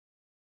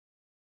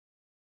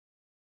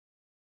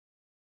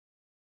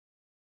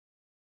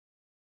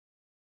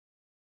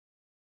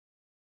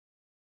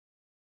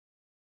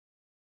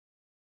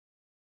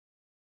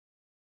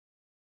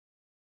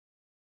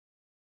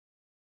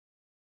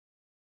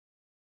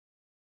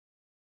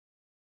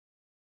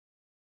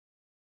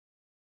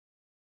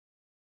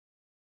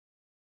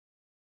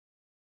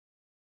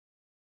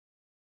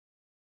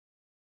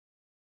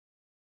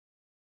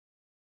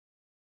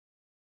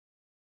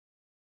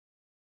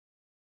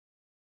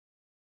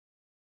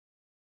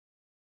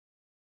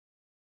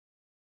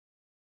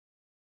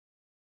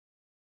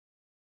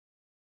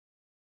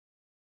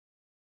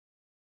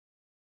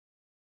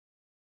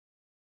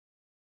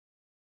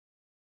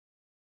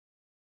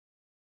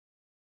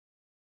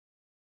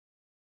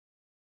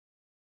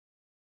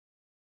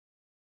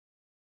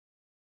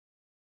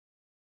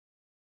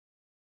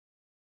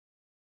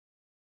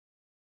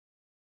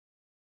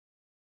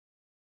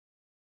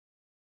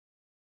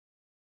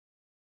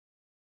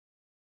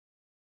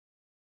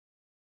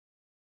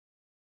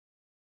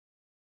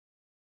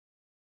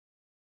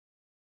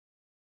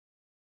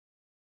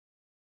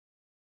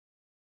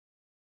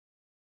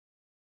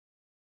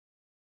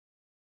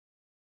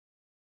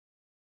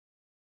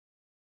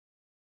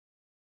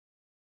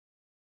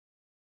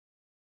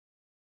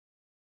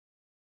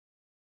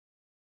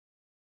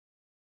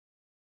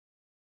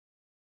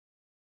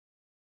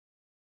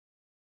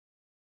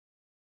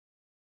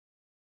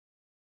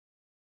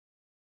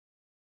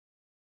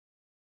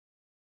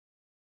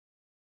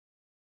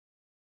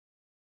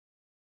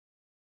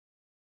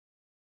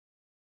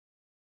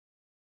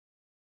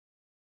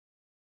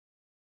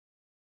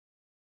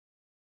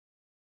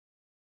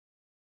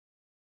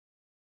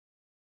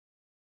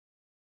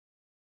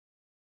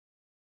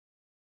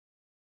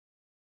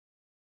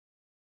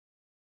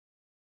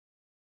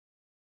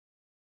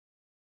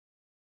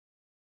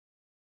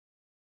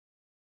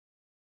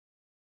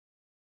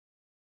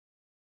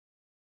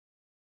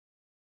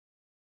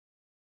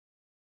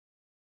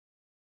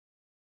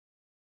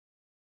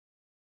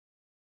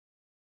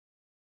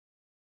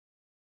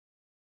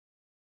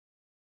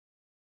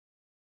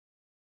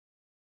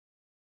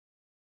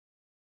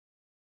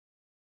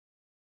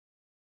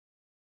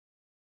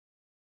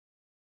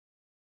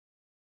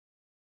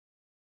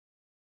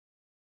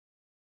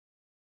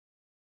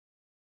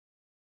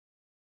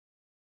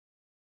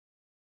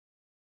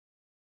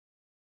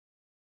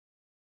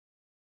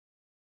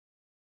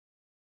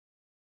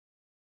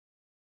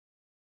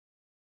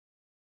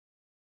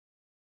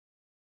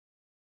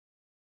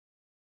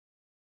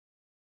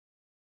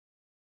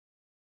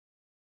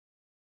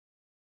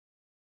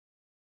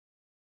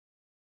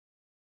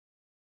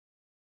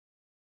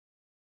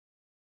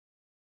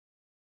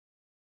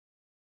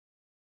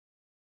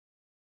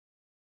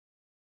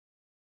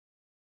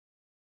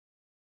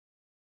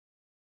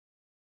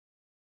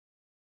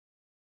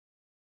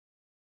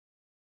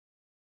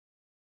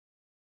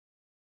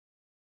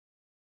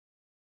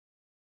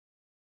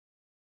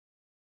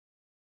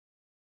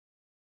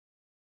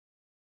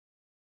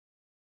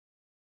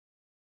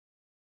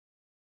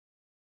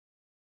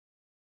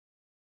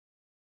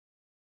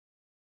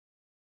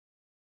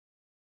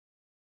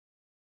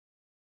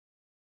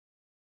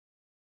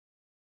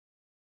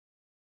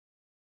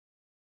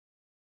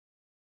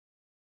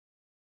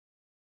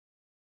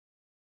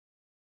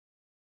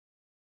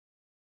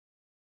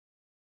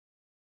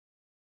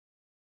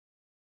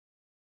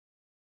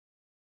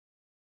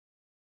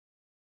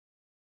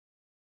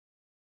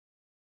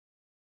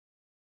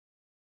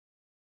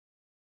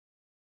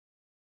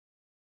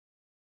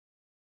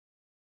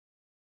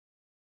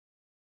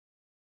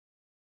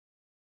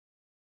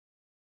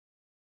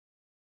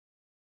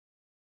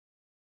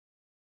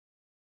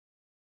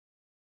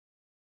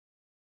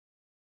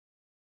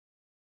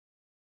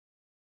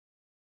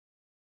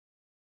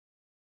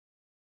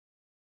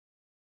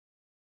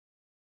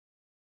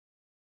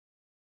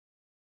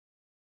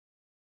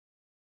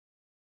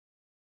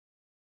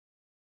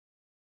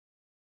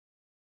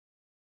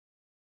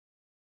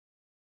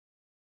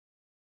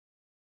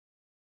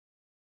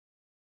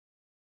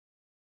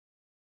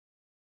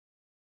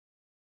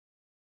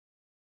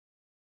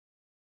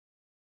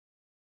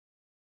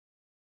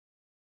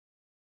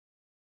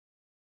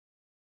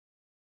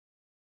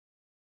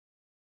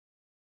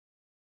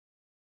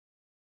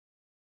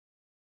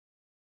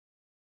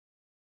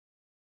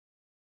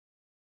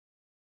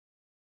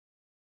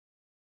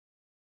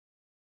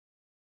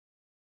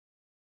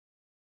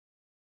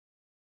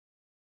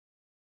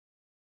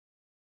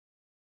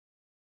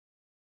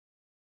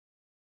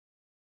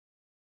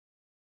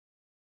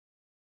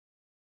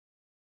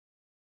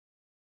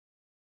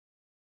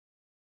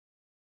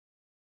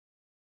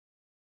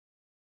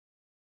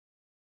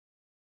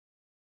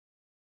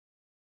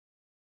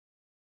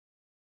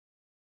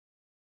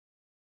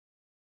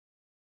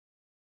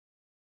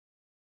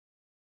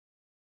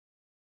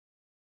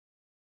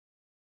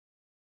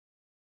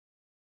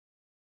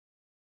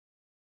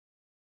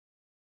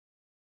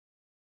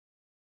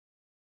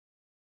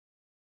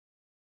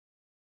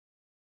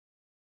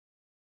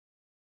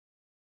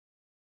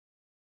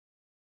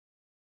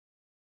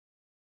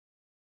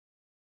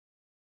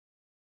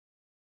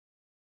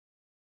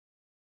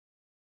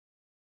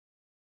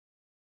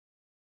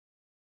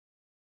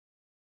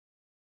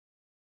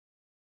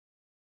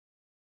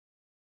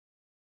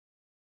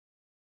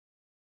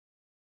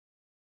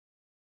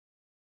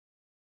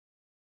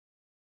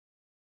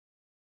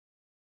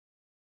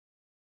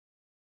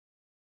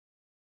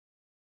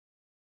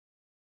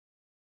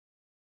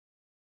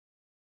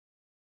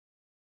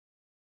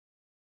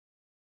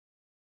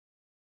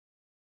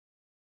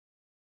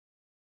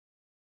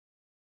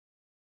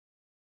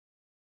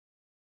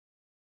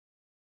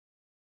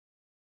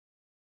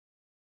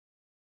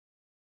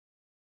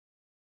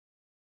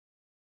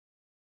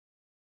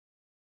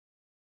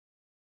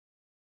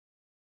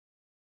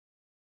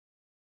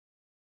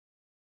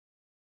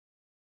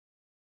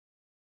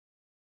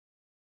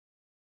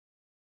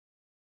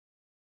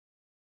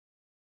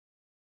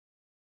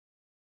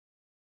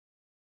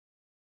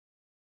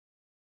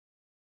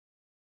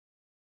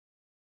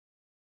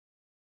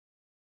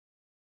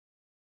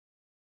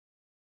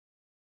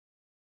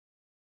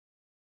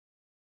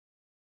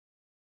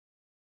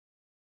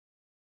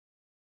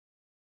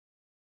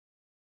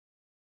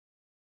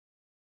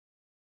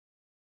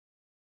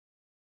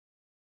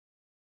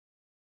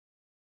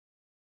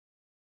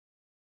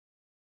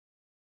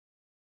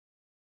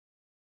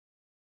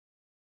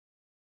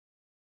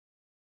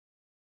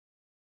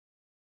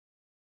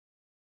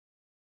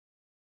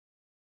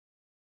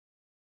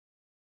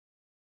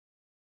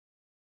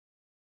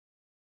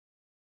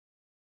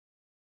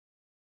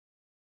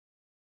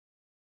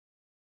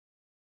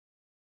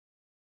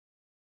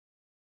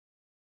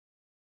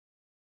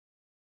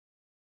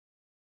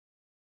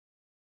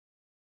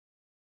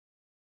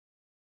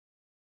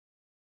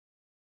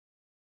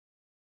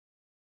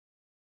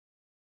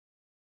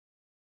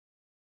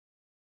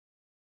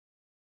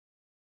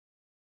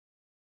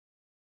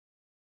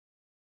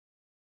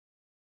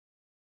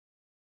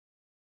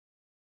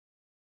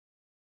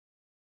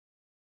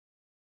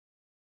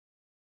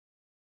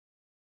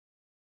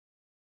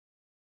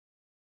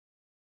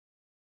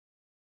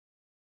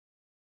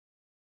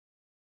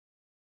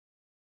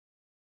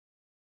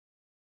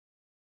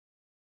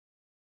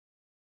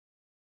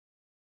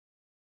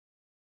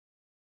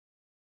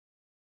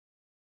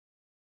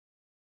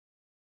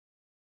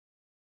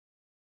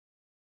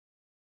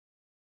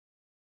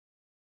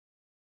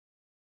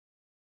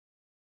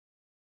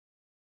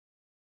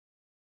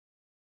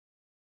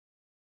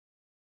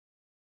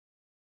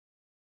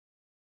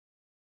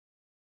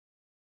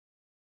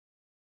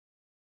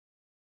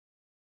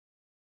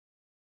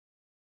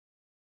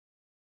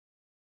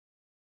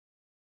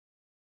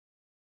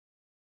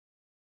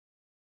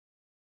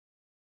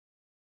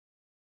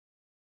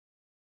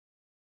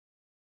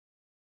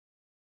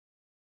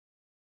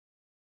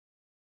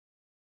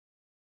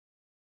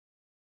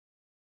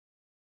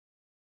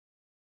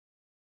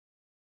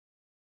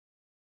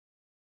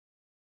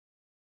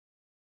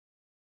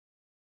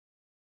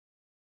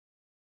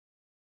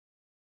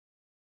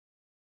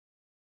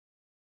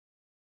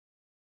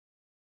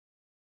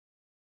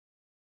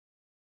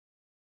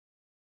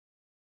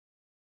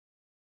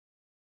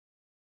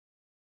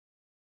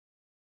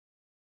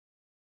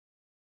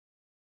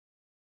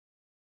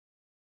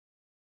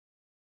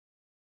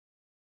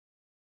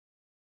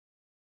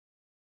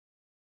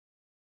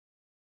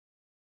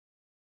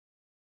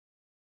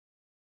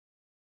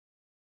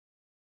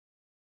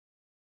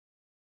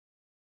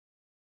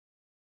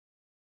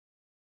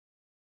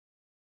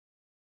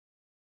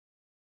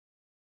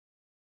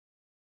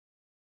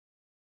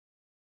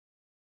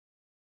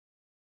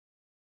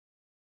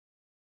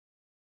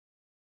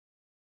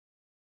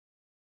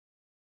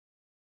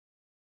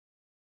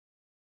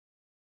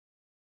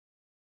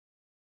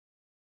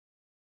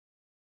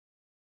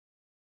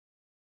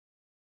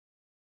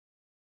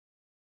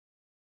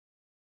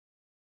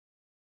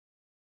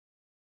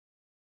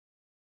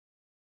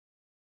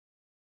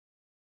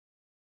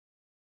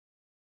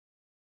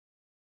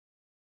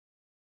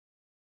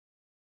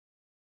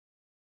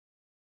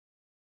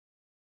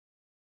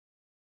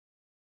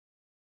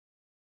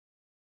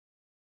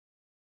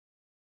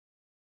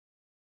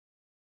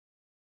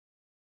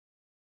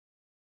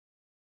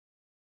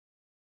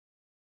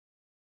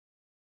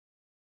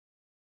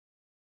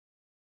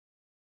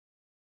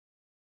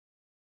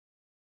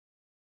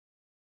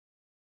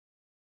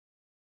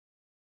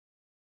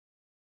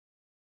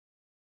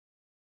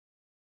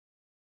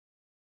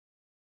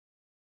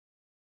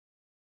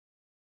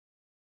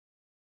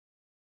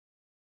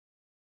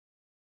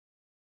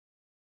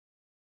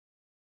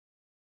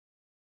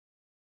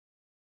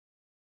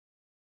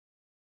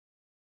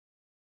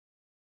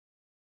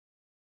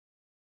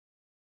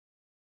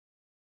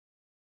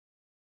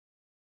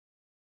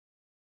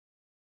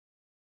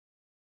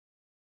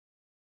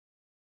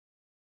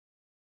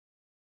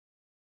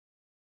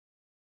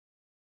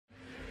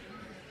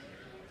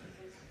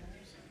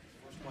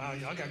Wow,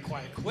 y'all got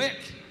quiet quick.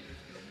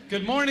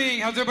 Good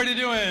morning. How's everybody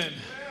doing?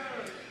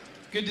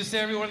 Good to see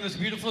everyone this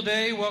beautiful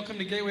day. Welcome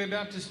to Gateway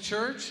Baptist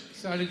Church.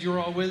 Excited you're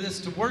all with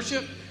us to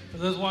worship. For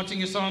those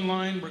watching us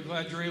online, we're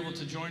glad you're able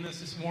to join us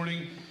this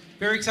morning.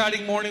 Very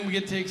exciting morning. We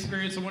get to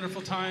experience a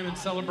wonderful time in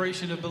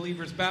celebration of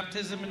believers'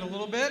 baptism in a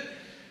little bit.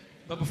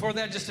 But before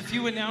that, just a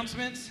few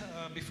announcements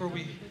before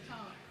we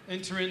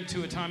enter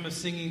into a time of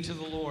singing to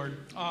the Lord.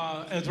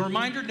 As a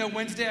reminder, no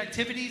Wednesday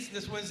activities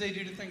this Wednesday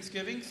due to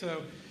Thanksgiving.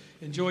 So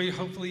enjoy,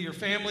 hopefully, your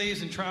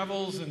families and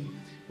travels, and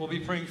we'll be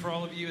praying for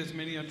all of you, as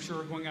many, I'm sure,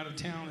 are going out of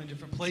town in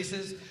different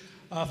places.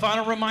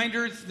 Final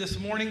reminders this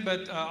morning,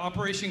 but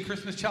Operation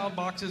Christmas Child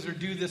boxes are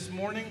due this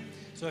morning.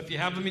 So if you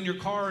have them in your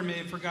car or may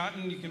have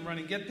forgotten, you can run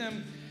and get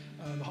them.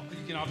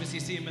 You can obviously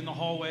see them in the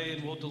hallway,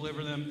 and we'll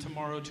deliver them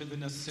tomorrow to the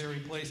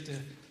necessary place to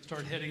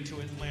start heading to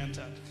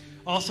Atlanta.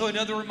 Also,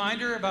 another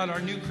reminder about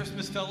our new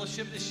Christmas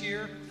fellowship this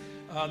year.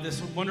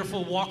 This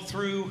wonderful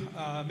walkthrough,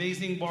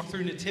 amazing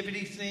walkthrough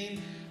nativity scene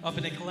up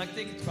in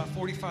Eclectic. It's about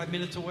 45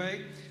 minutes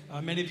away.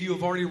 Many of you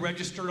have already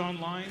registered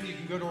online. You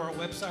can go to our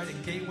website at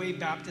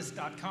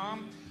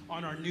gatewaybaptist.com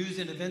on our news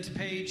and events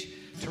page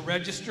to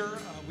register.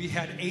 We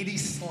had 80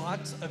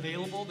 slots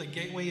available that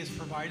Gateway is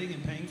providing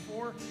and paying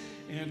for.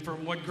 And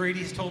from what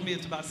Grady's told me,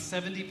 it's about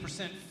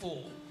 70%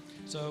 full.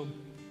 So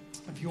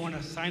if you want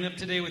to sign up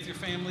today with your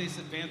families,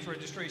 advance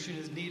registration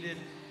is needed.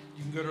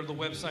 You can go to the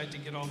website to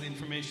get all the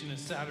information.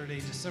 It's Saturday,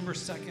 December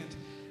 2nd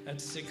at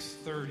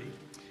 6:30.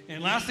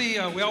 And lastly,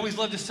 we always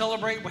love to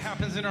celebrate what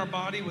happens in our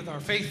body with our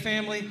faith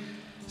family.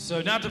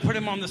 So not to put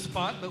him on the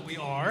spot, but we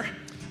are.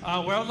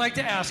 Well, I'd like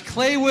to ask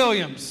Clay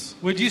Williams,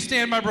 would you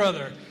stand, my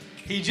brother?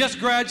 He just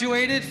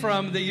graduated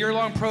from the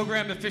year-long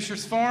program at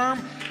Fisher's Farm,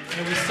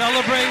 and we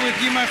celebrate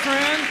with you, my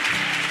friend.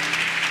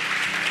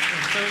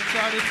 I'm so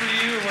excited for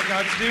you and what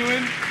God's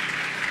doing.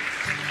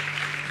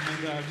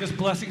 And just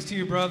blessings to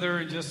you, brother,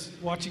 and just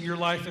watching your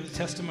life and the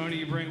testimony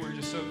you bring. We're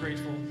just so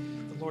grateful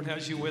the Lord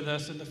has you with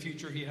us and the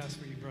future he has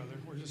for you, brother.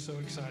 We're just so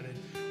excited.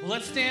 Well,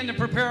 let's stand and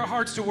prepare our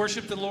hearts to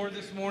worship the Lord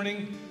this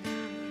morning.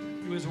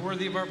 He is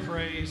worthy of our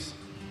praise.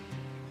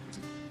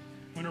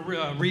 I'm going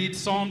to read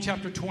Psalm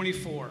chapter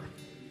 24.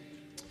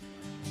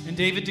 And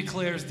David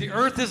declares, "The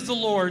earth is the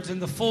Lord's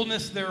and the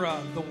fullness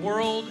thereof, the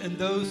world and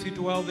those who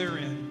dwell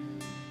therein.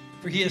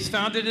 For he has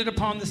founded it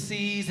upon the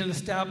seas and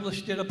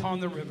established it upon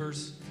the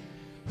rivers.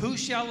 Who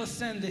shall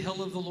ascend the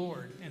hill of the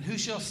Lord, and who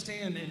shall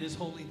stand in his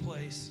holy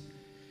place?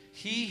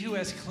 He who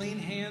has clean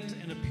hands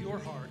and a pure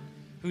heart,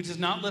 who does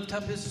not lift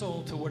up his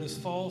soul to what is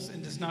false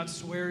and does not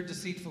swear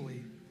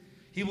deceitfully.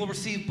 He will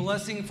receive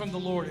blessing from the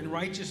Lord and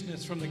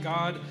righteousness from the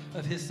God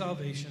of his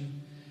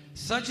salvation.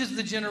 Such is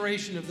the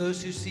generation of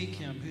those who seek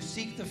him, who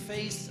seek the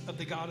face of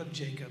the God of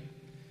Jacob.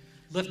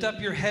 Lift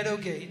up your head, O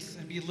gates,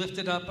 and be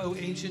lifted up, O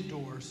ancient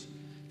doors,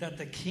 that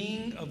the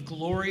King of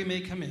glory may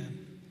come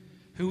in.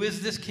 Who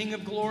is this King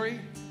of glory?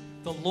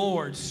 The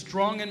Lord,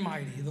 strong and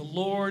mighty, the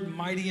Lord,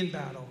 mighty in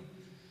battle.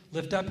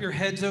 Lift up your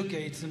heads, O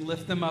gates, and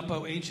lift them up,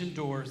 O ancient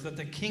doors, that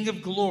the King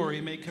of glory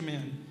may come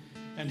in.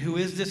 And who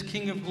is this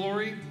King of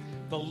glory?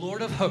 The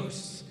Lord of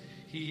hosts.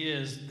 He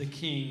is the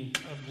King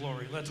of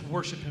glory." Let's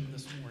worship him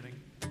this morning.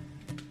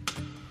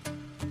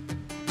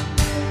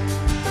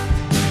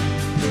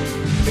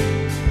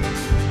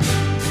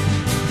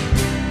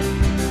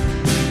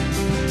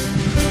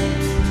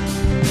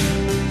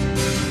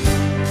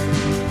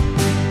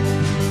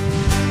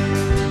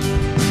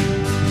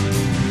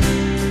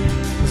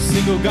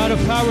 O God of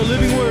power,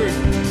 living word.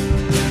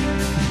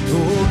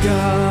 O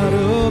God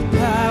of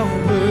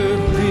power,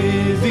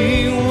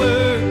 living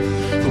word,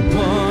 the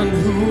one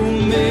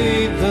who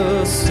made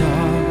the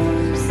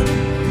stars.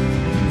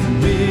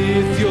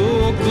 With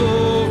your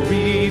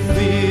glory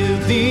fill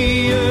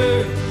the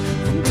earth,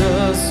 from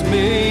dust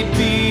made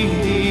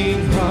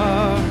beating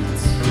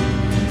hearts.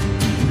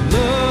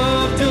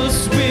 Loved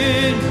us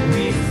when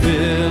we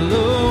fell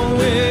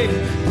away,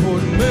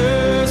 poured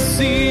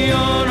mercy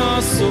on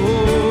our souls.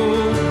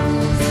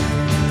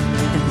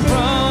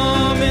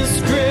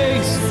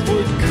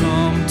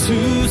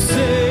 To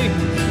save,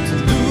 to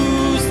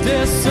lose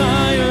their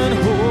iron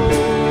hold.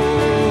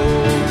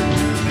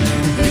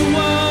 You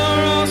are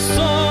our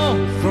song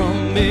from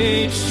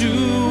age to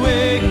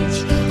age.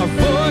 Our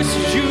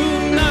voices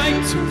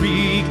unite to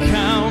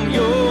recount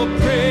your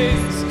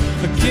praise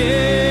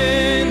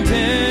again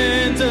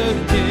and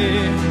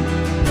again.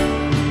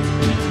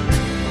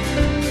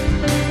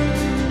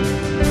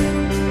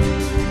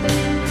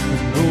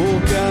 Oh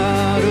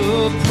God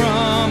of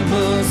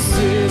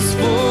promises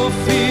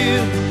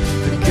fulfilled,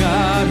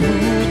 God who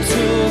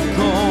took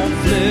on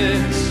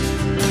flesh,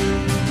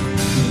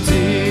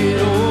 did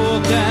all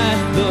that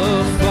the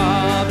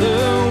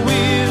Father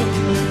will,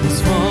 was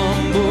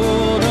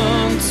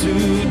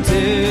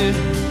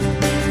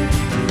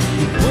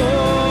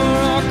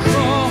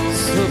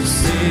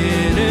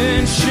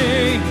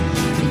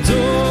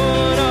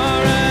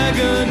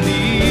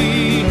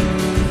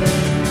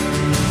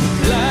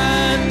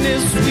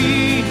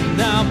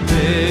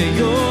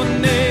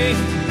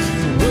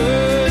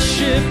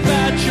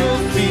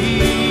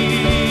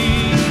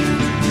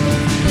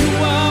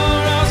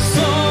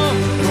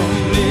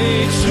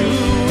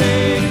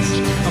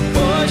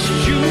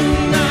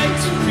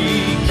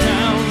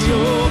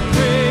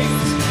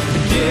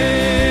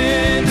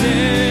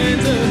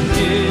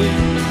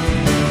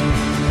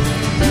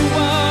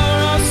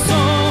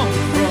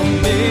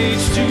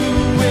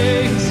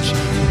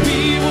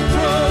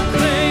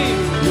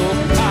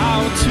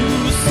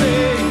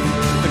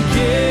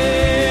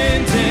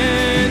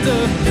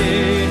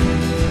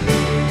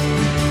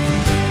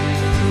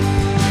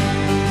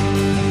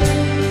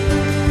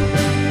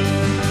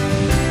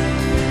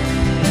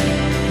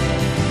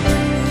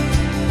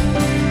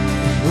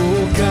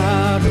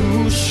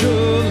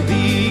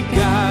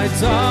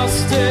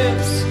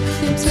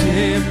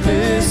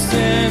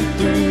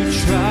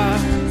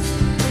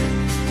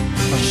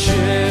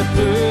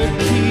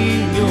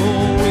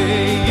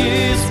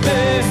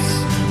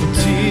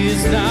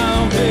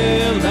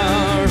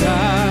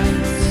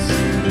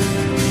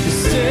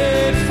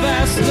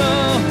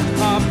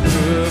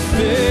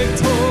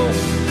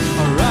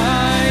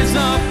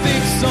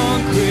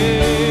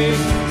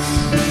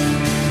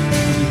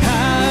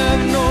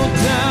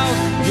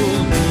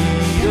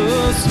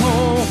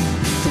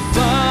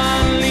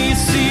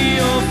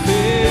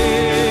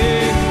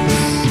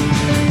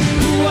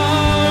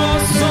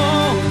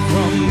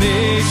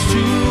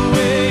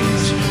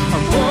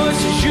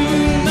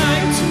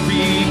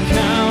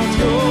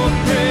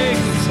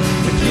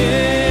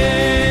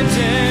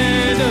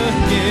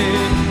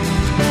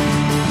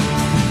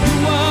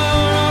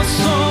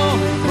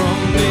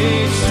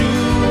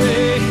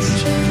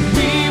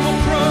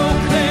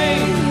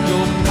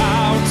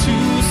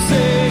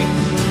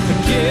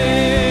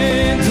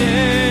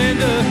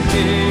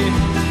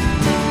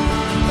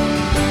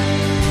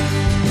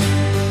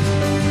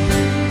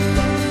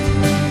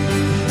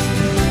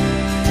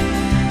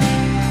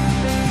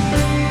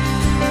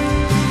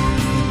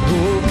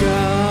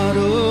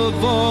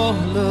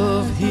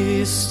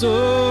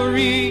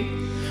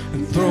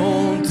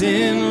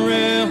in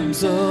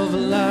realms of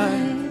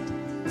light.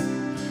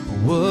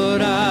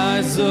 What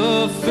eyes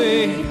of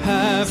faith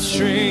have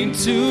strained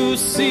to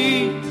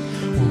see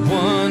will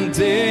one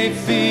day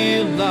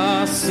fill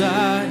our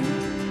sight.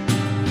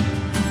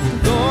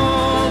 With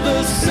all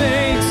the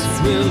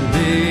saints we'll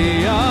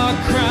lay our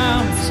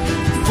crowns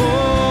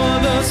before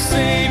the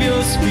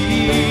Savior's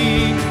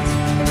feet.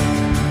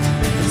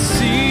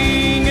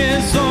 Sing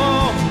as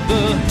all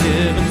the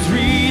heavens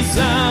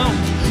resound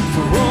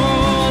for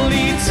all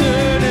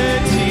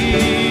eternity.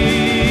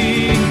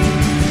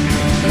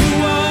 You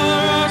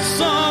are our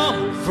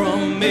song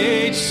from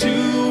age to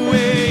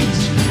age.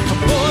 Our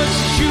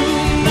voices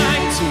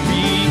unite to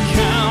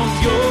recount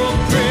your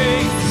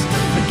praise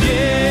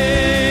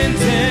again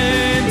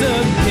and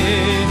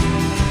again.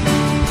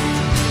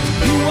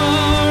 You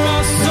are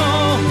our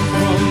song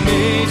from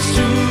age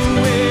to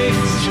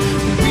age.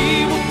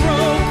 We will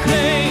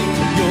proclaim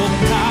your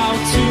power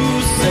to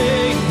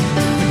sing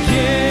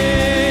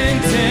again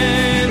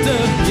and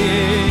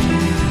again.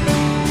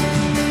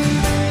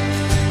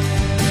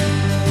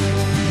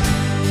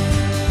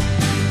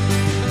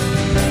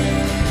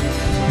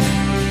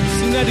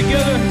 Sing that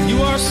together. You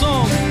are our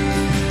song.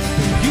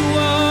 You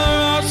are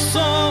our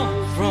song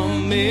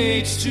from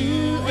age to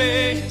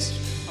age.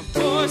 Our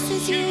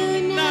voices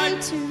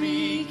unite to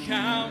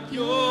recount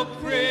your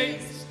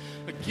praise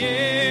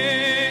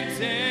again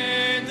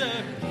and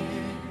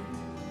again.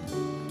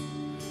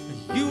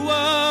 You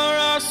are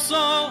our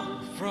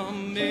song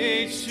from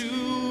age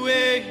to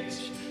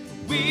age.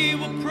 We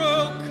will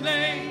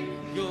proclaim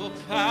your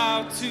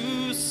power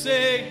to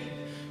save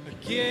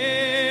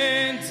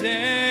again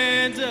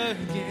and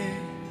again.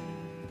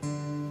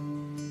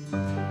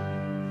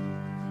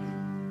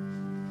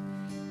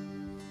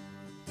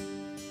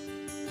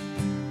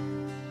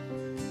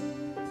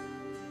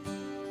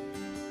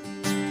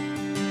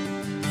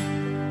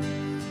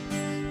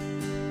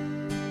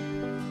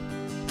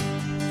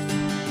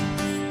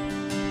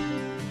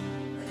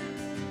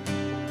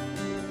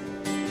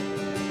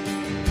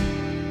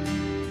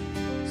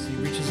 See,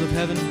 reaches of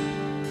heaven,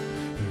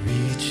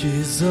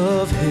 reaches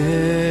of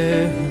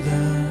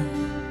heaven,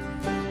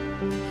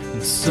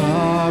 and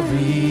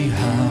starry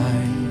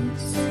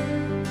heights,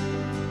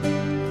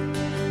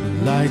 the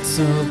lights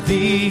of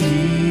the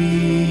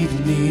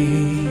evening,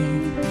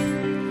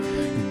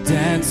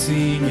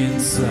 dancing in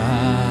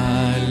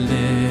silent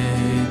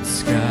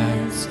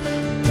skies,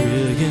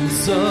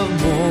 brilliance of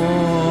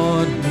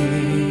morning,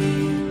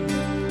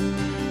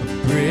 a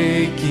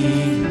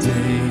breaking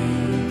day.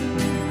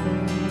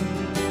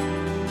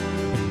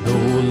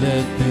 Oh,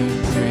 let them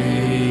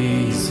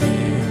praise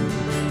Him,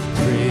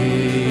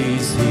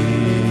 praise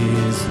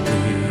His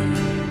name.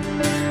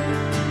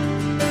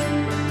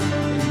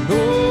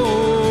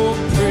 Oh,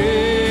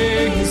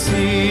 praise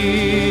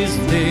His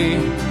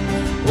name.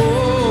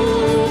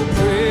 Oh,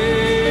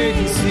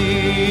 praise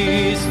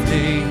His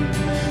name.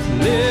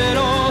 Let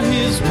all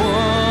His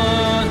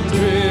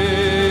wondrous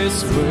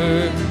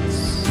works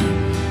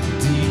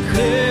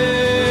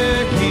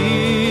declare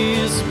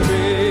His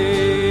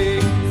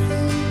praise.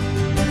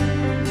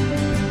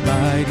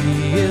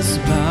 Mightiest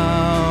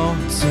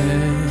mountains,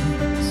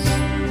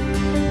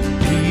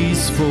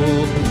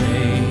 peaceful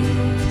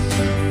plains,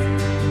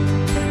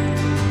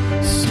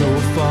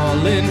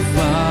 snow-fallen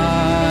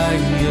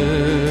fire,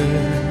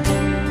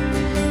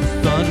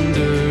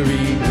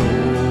 thundering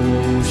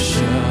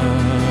ocean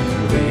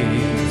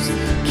waves,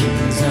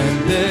 kings and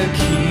their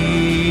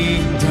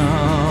kingdoms,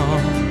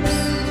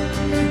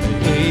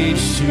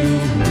 age to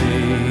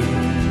age.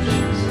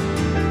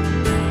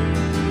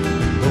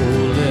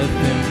 Oh, let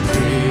them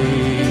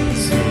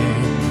praise Him,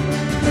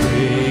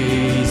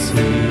 praise His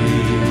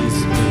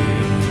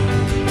name.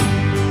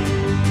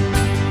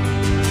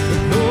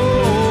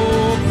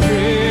 Oh,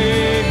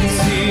 praise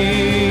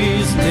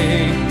His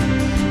name.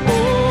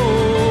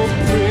 Oh,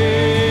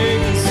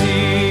 praise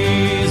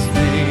His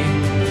name.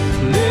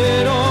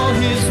 Let all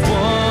His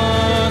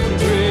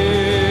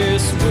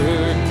wondrous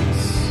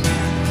works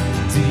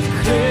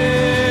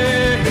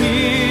declare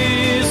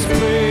His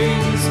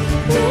praise.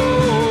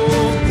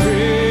 Oh,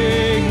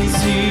 praise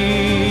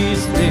His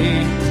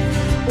name.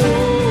 Oh,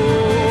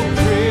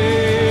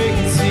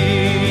 praise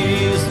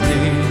His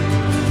name.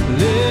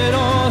 Let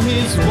all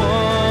His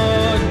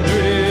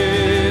wondrous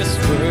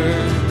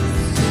works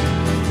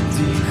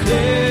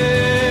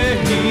declare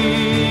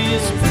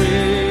His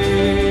praise.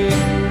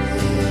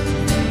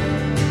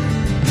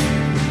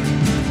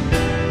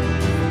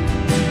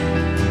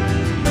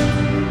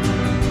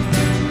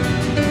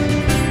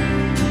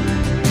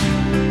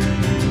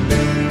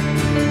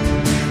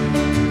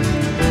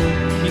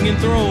 King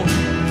enthroned,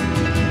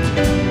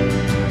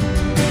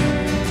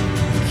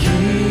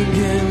 King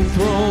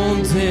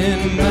enthroned in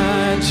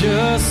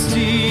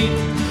majesty,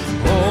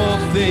 all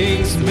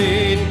things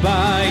made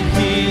by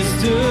His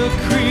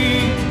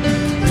decree.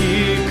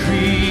 Hear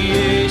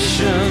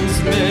creation's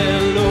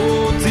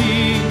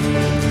melody,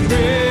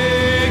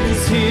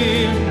 praise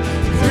Him,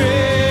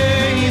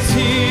 praise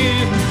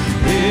Him.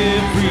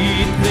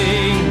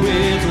 Everything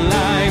with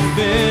life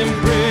and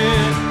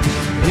breath,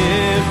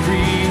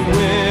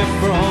 everywhere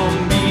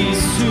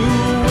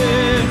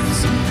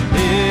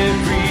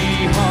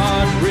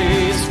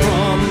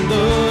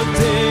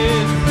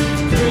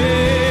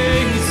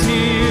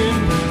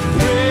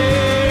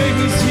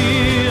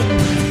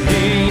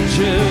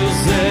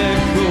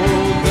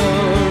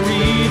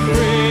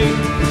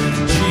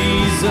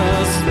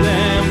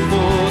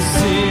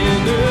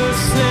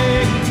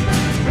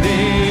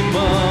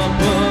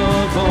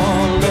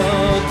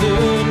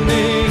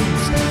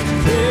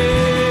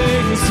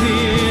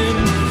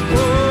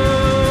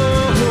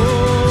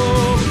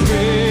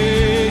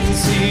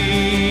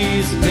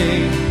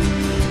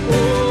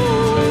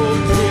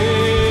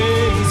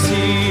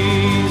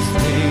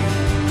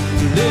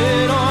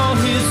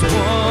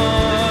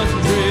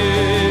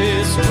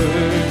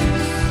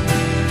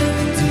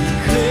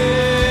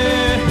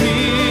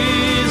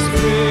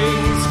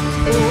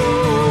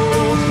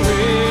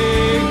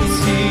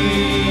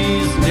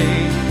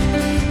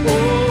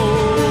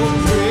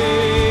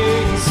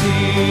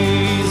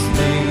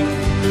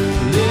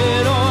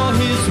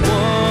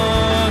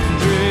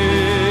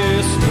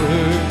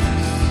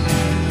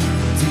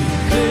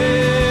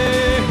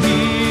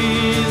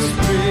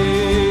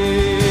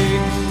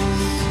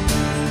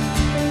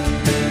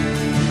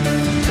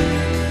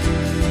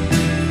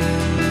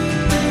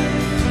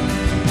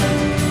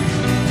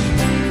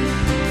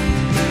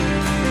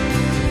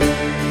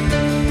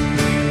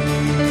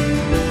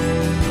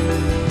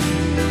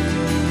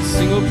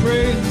your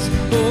praise.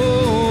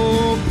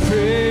 Oh,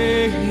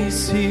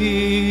 praise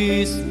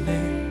His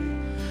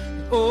name.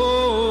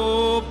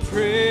 Oh,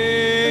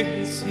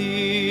 praise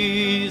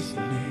His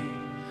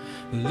name.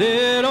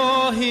 Let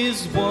all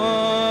His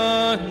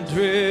wondrous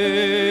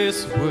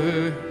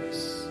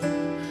works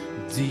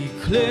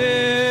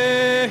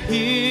declare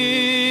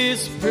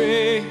His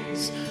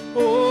praise.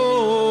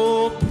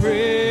 Oh,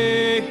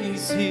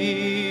 praise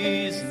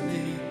His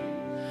name.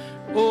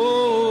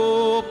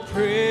 Oh,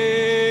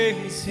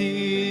 praise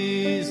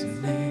His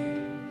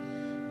name.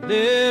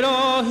 Let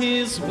all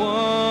His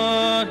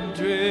wondrous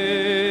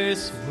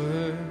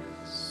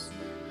works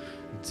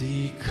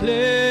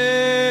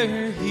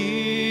declare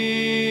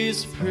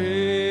His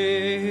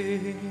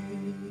praise.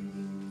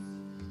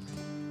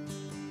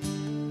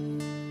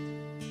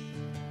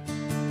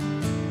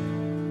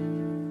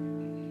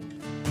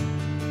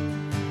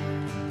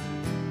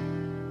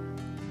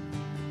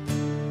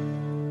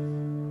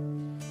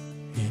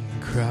 In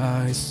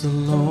Christ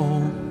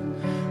alone,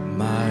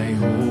 my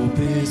hope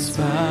is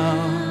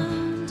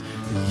found.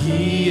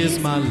 He is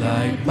my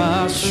light,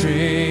 my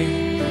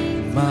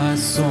strength, my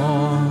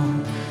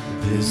song.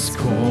 This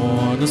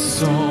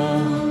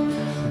cornerstone,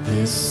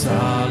 this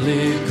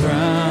solid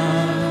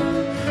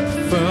ground,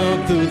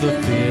 firm through the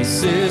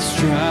fiercest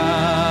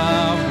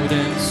drought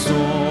and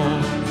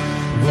storm.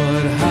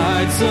 What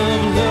heights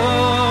of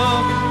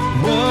love,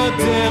 what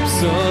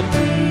depths of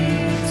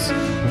peace,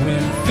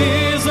 when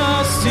fears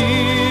are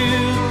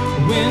still,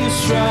 when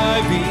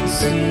striving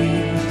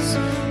cease.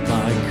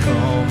 My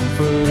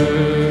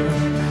comforter,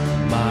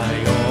 my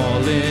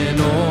all in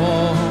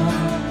all,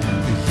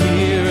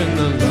 here in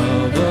the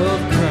love of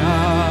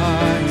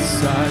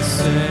Christ I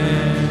stand.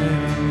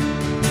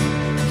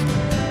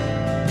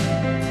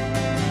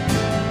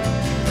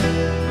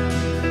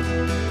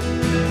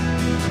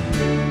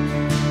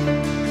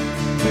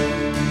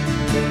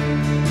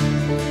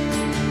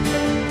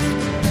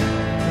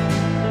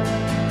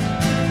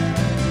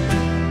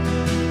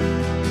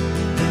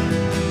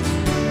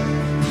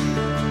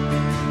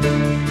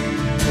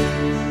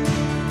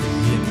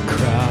 In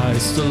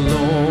Christ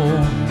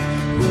alone,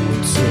 who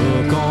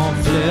took on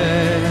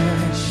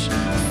flesh,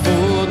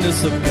 fullness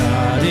of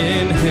God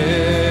in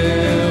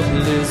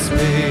helpless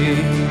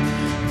pain,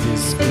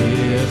 this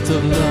gift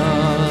of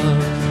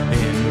love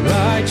and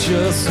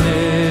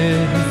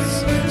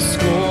righteousness,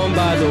 scorned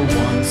by the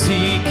ones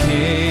He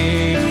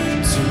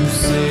came to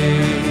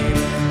save,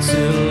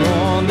 till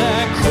on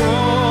that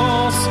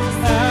cross,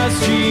 as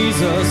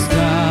Jesus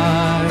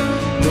died,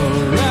 the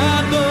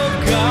wrath of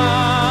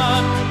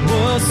God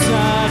was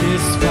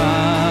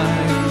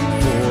satisfied.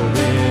 For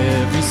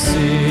every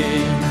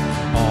sin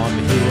on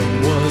Him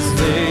was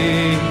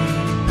laid.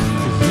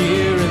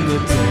 Here in the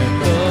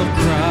death of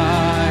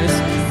Christ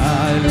I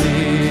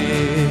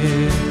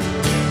live.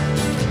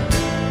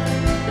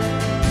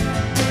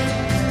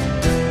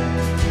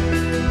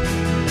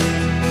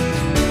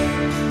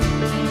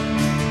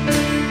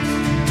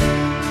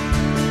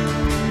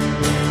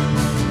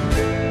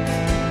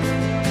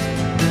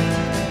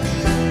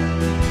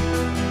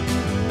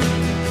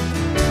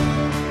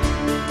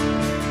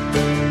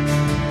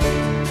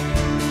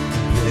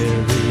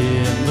 There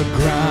in the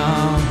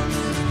ground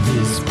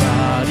His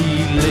body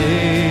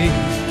lay,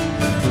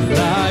 the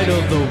light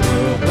of the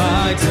world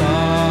by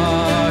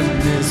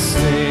darkness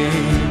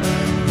slain,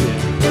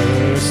 then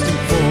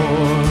bursting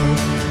forth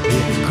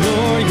in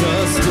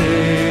glorious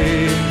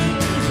day,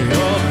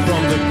 up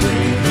from the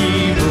grave He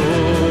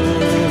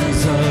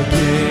rose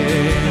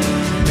again.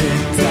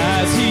 And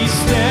as He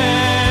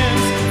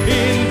stands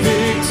in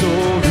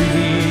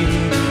victory,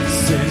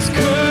 since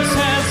curse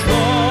has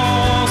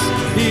lost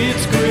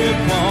its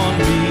grip on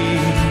me,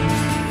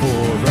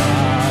 for I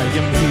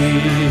am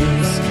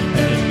His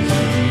and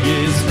He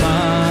is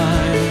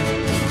mine,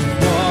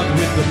 bought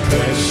with the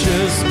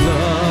precious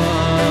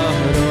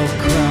blood of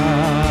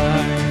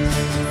Christ.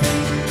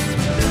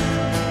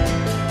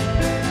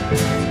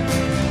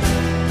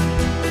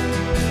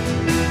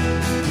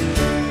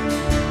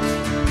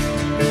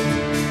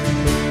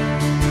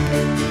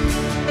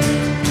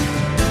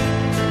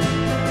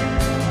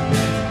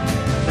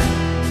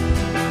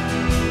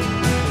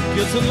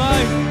 Guilt in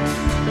life,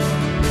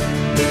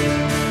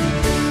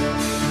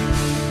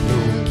 no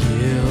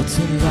guilt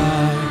in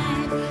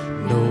life,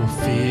 no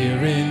fear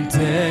in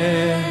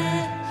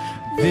death.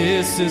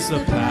 This is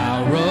the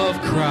power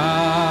of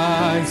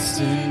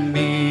Christ in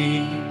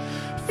me.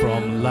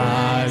 From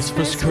life's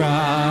first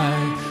cry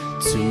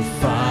to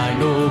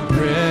final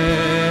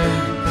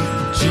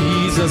breath,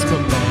 Jesus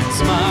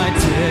commands my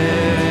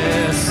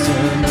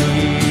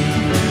destiny.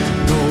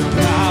 No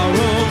power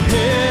of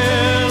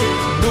hell,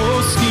 no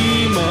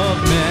scheme of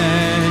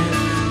man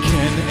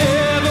can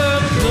ever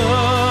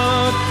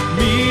pluck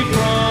me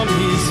from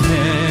His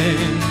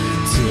hand,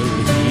 till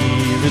He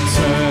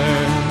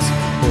returns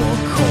or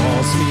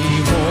calls me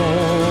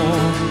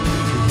home.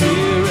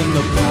 Here in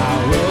the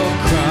power of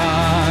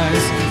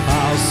Christ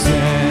I'll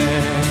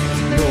stand.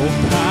 No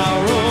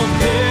power of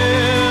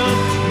hell,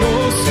 no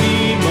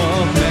scheme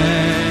of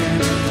man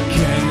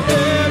can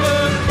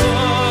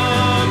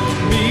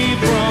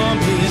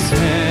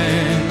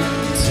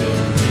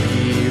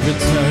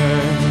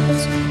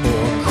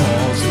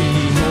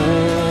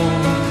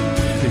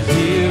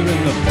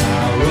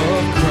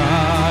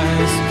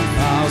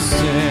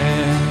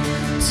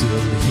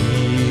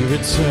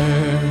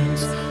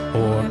returns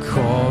or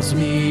calls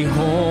me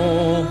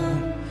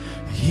home,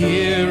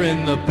 here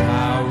in the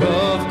power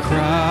of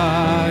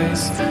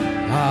Christ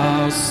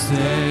I'll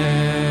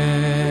stand.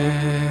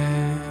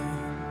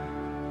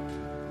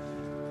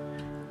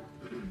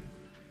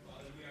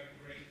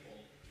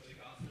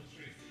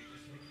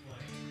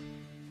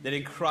 That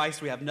in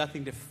Christ we have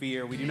nothing to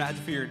fear. We do not have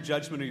to fear your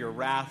judgment or your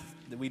wrath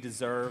that we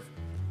deserve.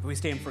 But we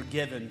stand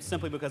forgiven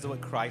simply because of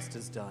what Christ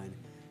has done.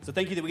 So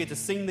thank you that we get to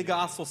sing the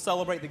gospel,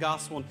 celebrate the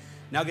gospel, and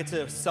now get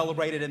to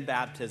celebrate it in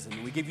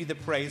baptism. We give you the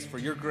praise for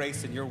your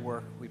grace and your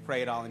work. We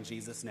pray it all in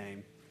Jesus'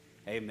 name.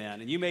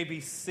 Amen. And you may be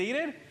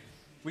seated.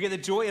 We get the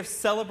joy of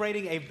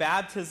celebrating a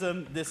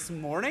baptism this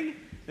morning.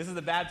 This is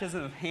the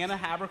baptism of Hannah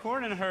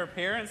Habercorn, and her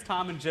parents,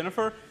 Tom and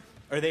Jennifer,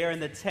 are there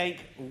in the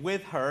tank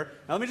with her.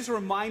 Now let me just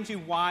remind you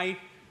why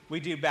we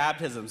do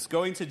baptisms.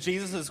 Going to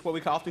Jesus is what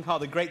we often call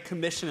the Great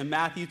Commission in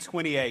Matthew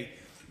 28.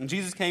 And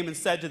Jesus came and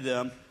said to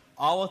them,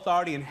 "All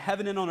authority in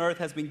heaven and on earth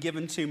has been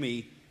given to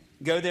me.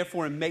 Go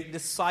therefore and make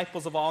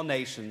disciples of all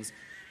nations,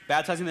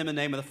 baptizing them in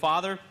the name of the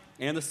Father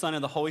and the Son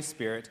and the Holy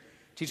Spirit,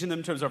 teaching them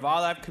in terms of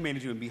all I have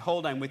commanded you, and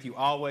behold, I am with you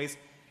always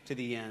to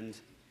the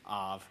end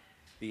of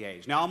the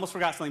age." Now, I almost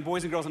forgot something.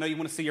 Boys and girls, I know you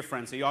want to see your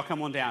friends, so you all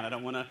come on down. I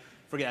don't want to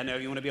forget. I know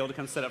you want to be able to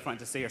come sit up front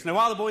to see us. Now,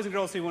 while the boys and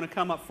girls who want to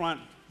come up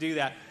front do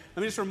that,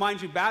 let me just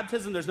remind you,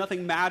 baptism, there's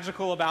nothing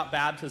magical about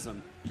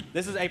baptism.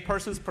 This is a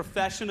person's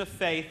profession of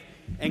faith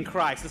in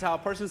Christ. This is how a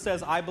person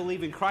says, I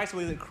believe in Christ. I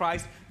believe that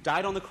Christ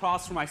died on the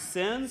cross for my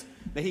sins,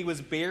 that he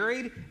was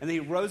buried, and that he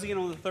rose again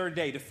on the third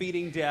day,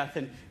 defeating death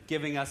and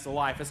giving us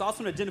life. It's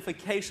also an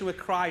identification with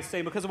Christ,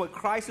 saying, because of what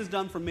Christ has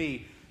done for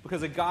me,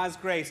 because of God's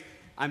grace,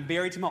 I'm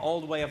buried to my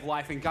old way of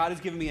life, and God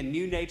has given me a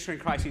new nature in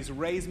Christ. He's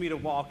raised me to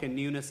walk in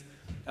newness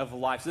of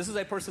life. So this is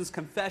a person's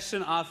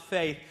confession of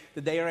faith,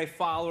 that they are a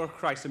follower of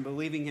Christ and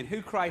believing in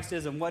who Christ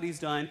is and what he's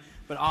done,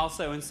 but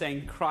also in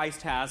saying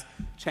Christ has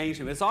changed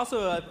him. It's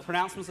also a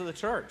pronouncement of the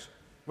church.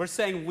 We're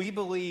saying we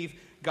believe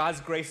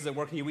God's grace is at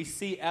work in you. We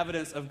see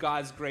evidence of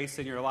God's grace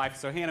in your life.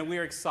 So Hannah,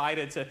 we're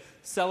excited to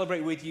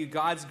celebrate with you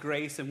God's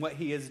grace and what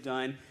he has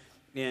done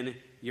in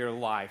your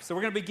life. So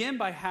we're going to begin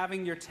by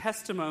having your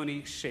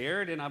testimony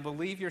shared, and I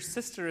believe your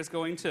sister is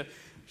going to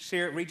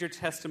read your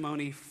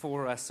testimony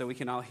for us so we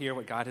can all hear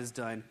what God has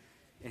done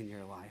in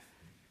your life.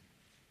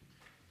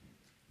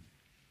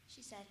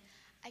 She said,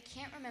 "I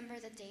can't remember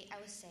the date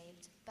I was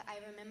saved, but I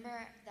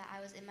remember that I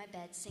was in my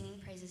bed singing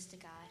praises to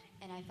God,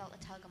 and I felt a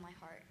tug on my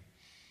heart.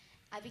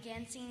 I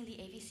began singing the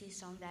ABC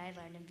song that I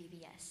learned in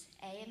VBS.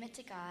 A, admit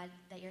to God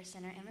that you're a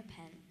sinner and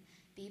repent.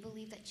 B,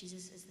 believe that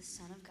Jesus is the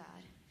Son of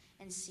God.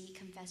 And C,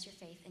 confess your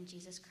faith in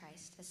Jesus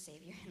Christ as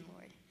Savior and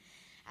Lord.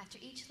 After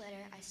each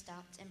letter, I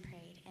stopped and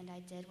prayed, and I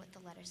did what the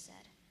letter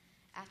said.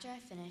 After I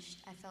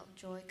finished, I felt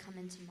joy come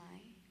into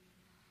my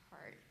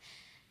heart.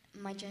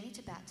 My journey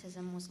to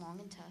baptism was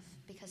long and tough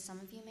because some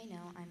of you may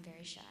know I'm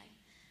very shy.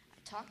 I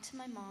talked to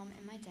my mom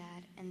and my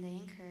dad, and they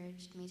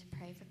encouraged me to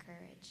pray for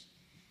courage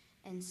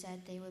and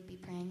said they would be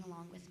praying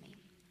along with me.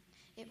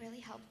 It really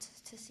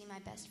helped to see my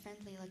best friend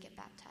Leela get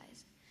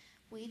baptized.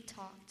 We'd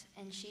talked,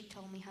 and she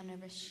told me how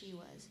nervous she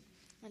was,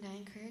 and I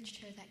encouraged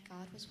her that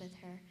God was with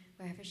her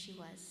wherever she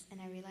was,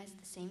 and I realized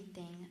the same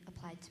thing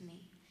applied to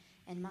me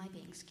and my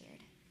being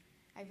scared.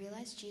 I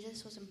realized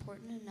Jesus was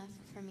important enough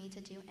for me to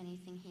do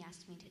anything he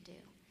asked me to do,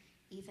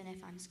 even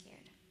if I'm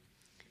scared.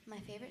 My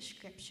favorite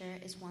scripture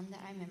is one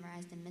that I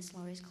memorized in Miss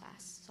Laurie's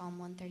class, Psalm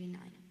 139.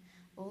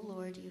 O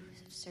Lord, you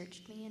have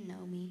searched me and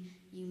know me.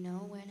 You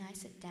know when I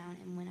sit down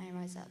and when I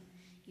rise up.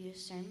 You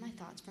discern my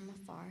thoughts from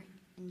afar,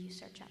 and you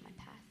search out my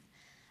path.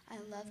 I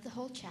love the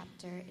whole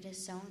chapter. It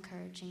is so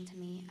encouraging to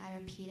me. I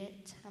repeat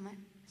it to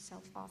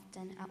myself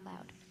often out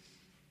loud.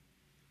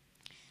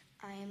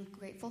 I am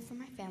grateful for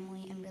my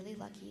family and really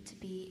lucky to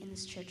be in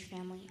this church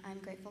family. I'm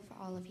grateful for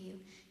all of you.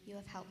 You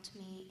have helped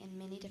me in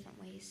many different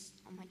ways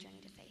on my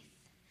journey to faith.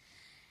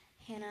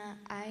 Hannah,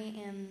 I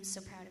am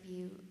so proud of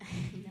you,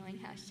 knowing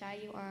how shy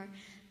you are,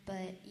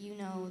 but you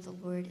know the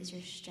Lord is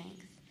your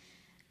strength.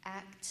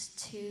 Acts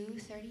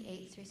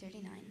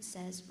 2:38-39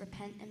 says,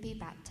 "Repent and be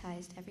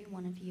baptized, every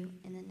one of you,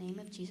 in the name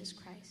of Jesus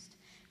Christ,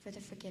 for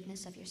the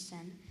forgiveness of your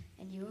sin,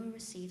 and you will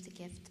receive the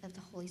gift of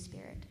the Holy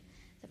Spirit.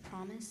 The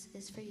promise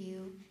is for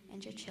you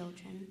and your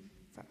children,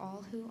 for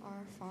all who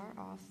are far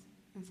off,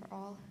 and for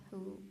all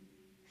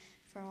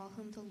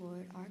whom the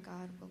Lord our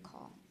God will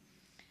call."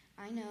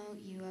 I know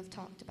you have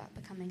talked about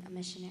becoming a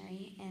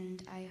missionary,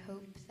 and I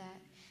hope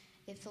that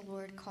if the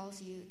Lord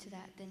calls you to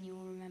that, then you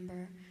will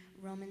remember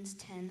Romans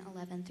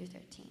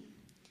 10:11-13.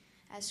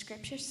 As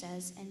Scripture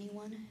says,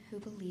 anyone who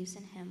believes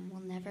in him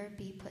will never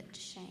be put to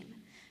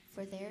shame,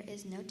 for there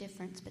is no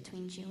difference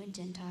between Jew and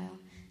Gentile.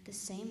 The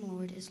same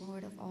Lord is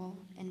Lord of all,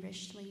 and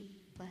richly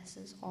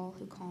blesses all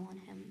who call on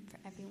him, for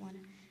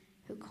everyone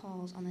who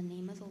calls on the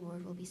name of the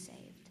Lord will be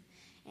saved.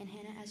 And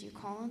Hannah, as you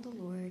call on the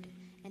Lord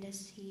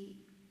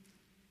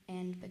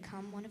and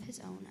become one of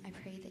his own, I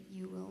pray that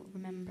you will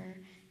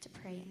remember to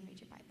pray and read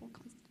your Bible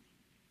constantly.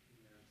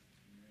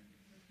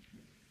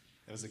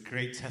 That was a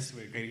great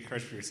testimony, great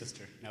encouragement for your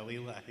sister. Now,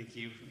 Leela, I think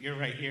you're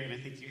right here, and I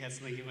think you had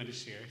something you wanted to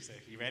share. So,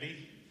 you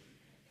ready?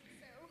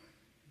 So,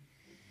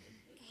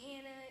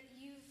 Hannah,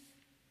 you've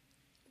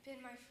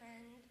been my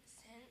friend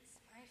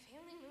since my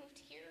family moved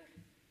here.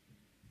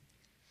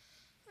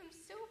 I'm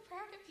so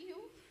proud of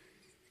you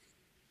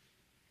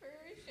for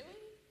showing.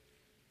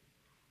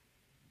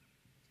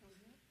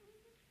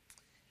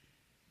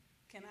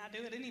 Can I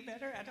do it any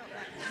better? I don't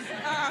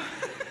know.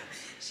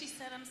 She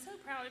said, I'm so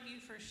proud of you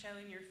for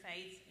showing your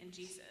faith in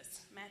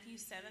Jesus. Matthew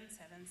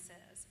 7:7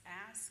 says,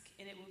 ask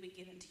and it will be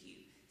given to you.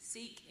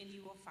 Seek and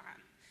you will find.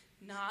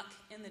 Knock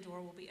and the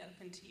door will be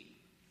open to you.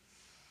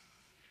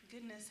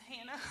 Goodness,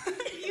 Hannah,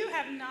 you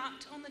have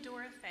knocked on the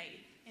door of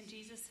faith and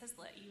Jesus has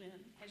let you in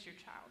as your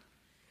child.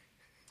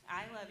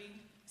 I love you.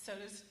 So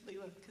does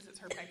Leela because it's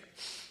her favorite.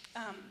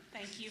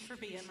 Thank you for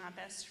being my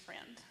best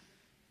friend.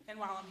 And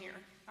while I'm here,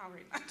 I'll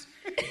read that.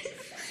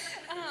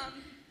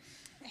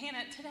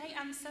 Hannah, today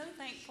I'm so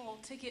thankful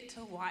to get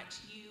to watch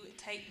you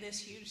take this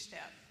huge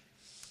step.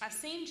 I've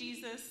seen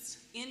Jesus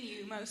in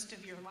you most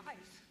of your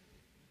life.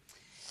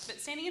 But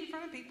standing in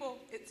front of people,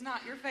 it's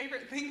not your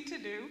favorite thing to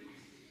do.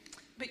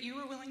 But you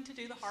were willing to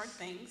do the hard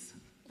things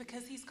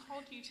because he's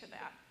called you to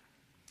that.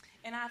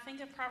 And I think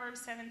of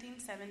Proverbs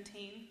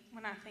 17:17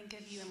 when I think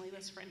of you and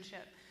Leela's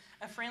friendship.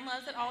 A friend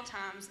loves at all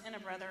times, and a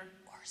brother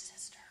or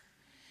sister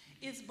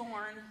is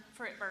born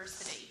for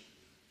adversity.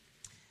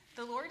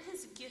 The Lord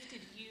has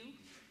gifted you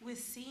with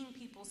seeing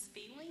people's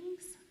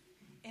feelings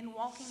and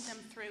walking them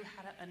through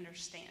how to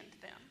understand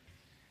them.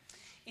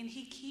 And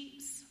he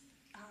keeps,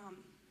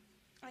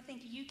 I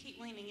think you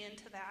keep leaning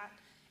into that,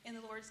 and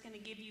the Lord's going to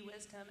give you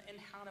wisdom in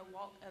how to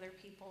walk other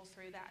people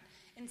through that.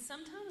 And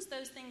sometimes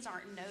those things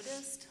aren't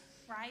noticed,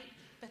 right?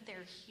 But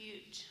they're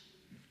huge.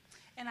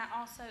 And I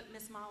also,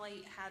 Miss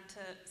Molly had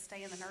to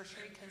stay in the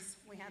nursery because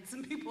we had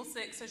some people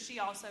sick, so she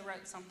also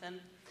wrote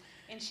something.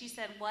 And she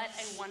said, what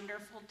a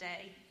wonderful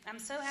day. I'm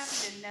so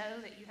happy to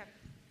know that you have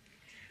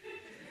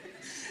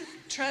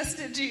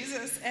trusted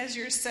Jesus as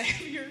your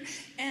Savior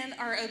and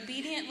are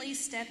obediently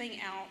stepping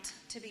out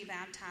to be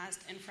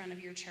baptized in front of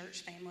your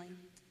church family.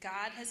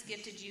 God has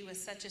gifted you with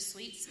such a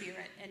sweet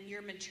spirit, and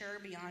you're mature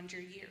beyond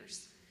your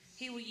years.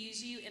 He will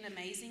use you in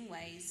amazing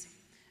ways.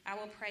 I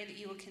will pray that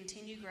you will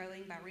continue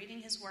growing by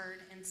reading his word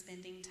and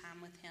spending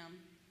time with him.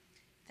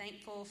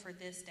 Thankful for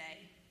this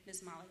day.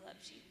 Ms. Molly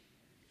loves you.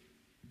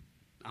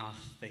 Oh,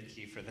 thank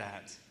you for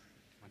that.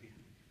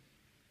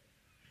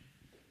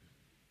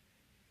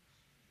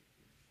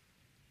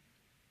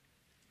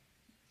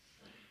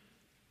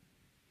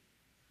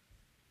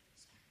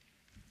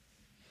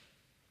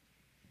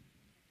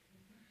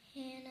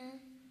 Hannah,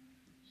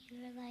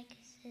 you are like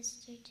a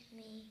sister to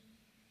me,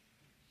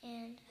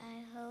 and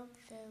I hope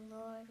the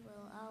Lord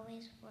will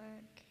always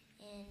work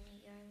in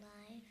your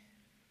life.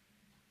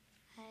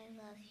 I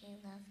love you,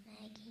 love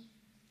Maggie.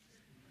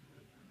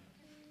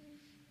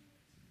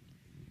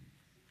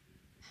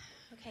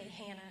 Okay,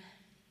 Hannah,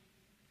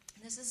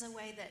 this is a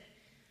way that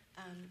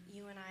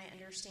you and I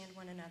understand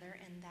one another,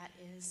 and that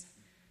is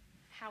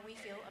how we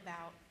feel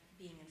about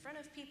being in front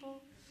of people,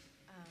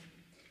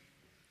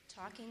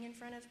 talking in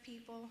front of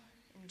people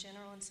in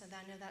general, and so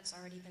I know that's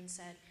already been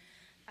said.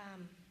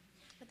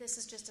 But this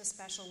is just a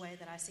special way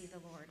that I see the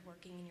Lord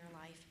working in your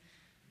life.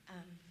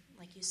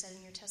 Like you said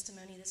in your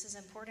testimony, this is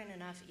important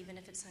enough, even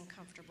if it's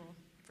uncomfortable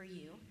for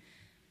you.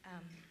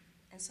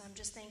 And so I'm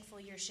just thankful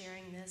you're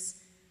sharing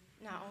this,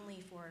 not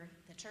only for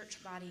the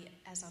church body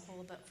as a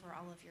whole, but for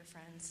all of your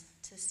friends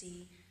to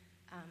see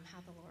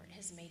how the Lord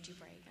has made you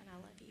brave, and I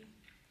love you.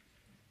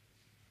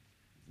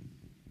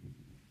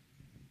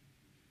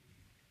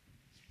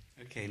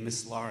 Okay,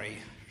 Miss Laurie,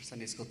 our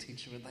Sunday school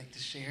teacher, would like to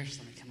share.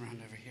 So let me come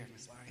around over here,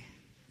 Miss Laurie.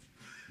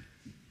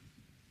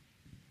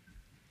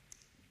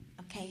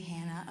 Okay,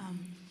 Hannah,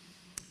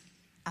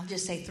 I'll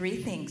just say three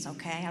things,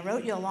 okay? I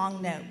wrote you a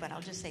long note, but I'll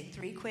just say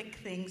three quick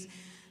things.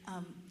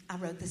 I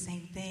wrote the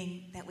same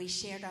thing, that we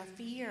shared our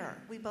fear.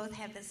 We both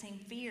have the same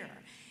fear.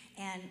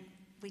 And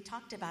we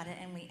talked about it,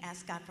 and we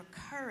asked God for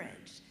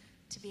courage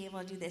to be able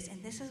to do this.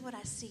 And this is what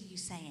I see you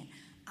saying.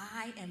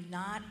 I am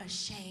not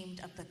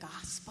ashamed of the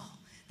gospel.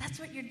 That's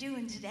what you're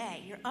doing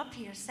today. You're up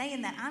here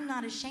saying that I'm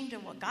not ashamed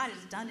of what God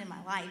has done in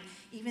my life.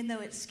 Even though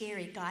it's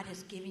scary, God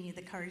has given you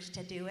the courage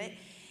to do it.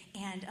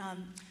 And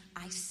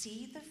I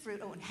see the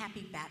fruit. Oh, and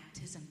happy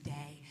baptism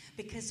day,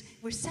 because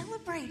we're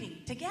celebrating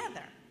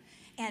together.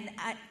 And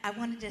I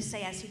wanted to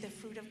say I see the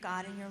fruit of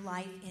God in your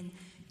life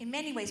in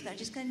many ways, but I'm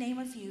just going to name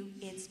a few.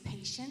 It's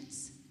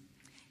patience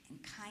and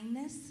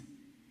kindness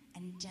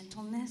and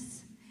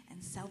gentleness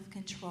and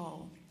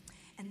self-control.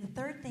 And the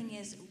third thing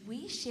is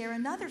we share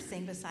another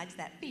thing besides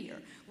that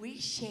fear. We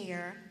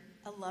share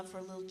a love for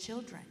little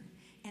children.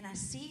 And I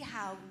see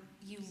how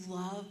you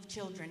love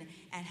children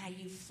and how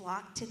you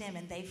flock to them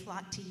and they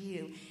flock to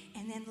you.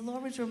 And then the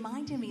Lord was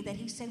reminding me that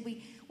he said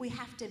we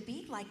have to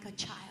be like a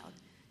child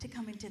to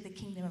come into the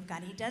kingdom of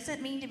God. He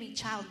doesn't mean to be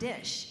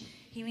childish.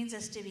 He means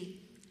us to be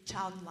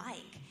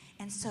childlike.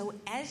 And so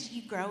as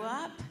you grow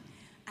up,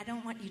 I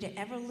don't want you to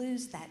ever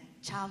lose that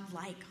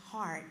childlike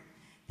heart,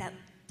 that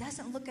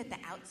doesn't look at the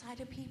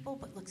outside of people,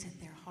 but looks at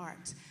their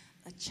hearts.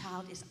 A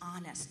child is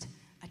honest.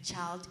 A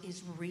child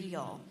is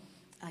real.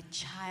 A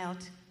child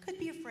could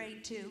be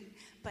afraid too,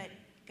 but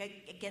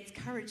it gets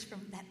courage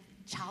from that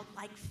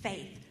childlike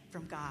faith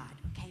from God.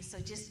 Okay, so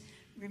just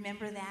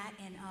remember that.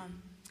 And I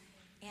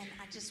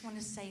just want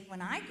to say,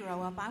 when I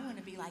grow up, I want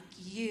to be like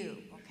you,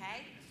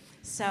 okay?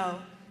 So,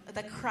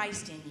 the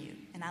Christ in you,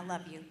 and I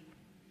love you.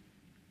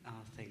 Oh,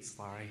 thanks,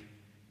 Laurie.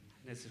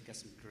 We've got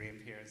some Graham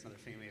here. There's another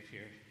family up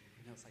here.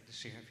 Who else like to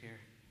share up here?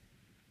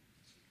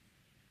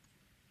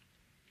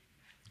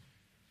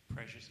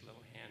 Precious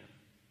little Hannah,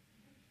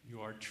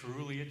 you are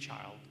truly a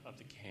child of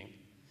the King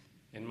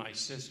and my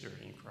sister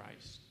in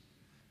Christ.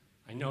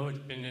 I know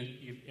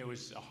it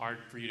was hard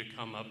for you to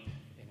come up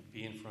and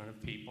be in front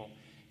of people,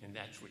 and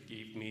that's what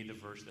gave me the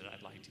verse that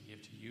I'd like to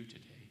give to you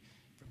today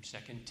from 2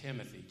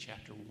 Timothy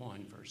chapter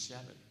 1, verse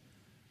 7.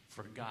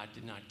 For God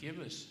did not give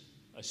us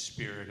a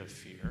spirit of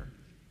fear,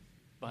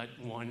 but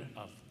one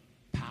of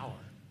power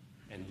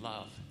and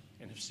love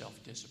and of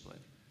self-discipline.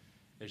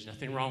 There's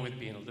nothing wrong with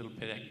being a little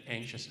bit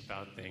anxious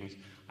about things.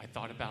 I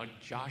thought about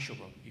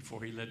Joshua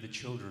before he led the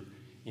children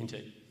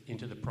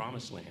into the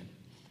promised land.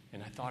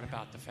 And I thought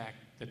about the fact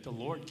that the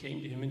Lord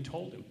came to him and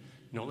told him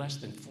no less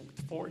than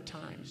four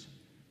times,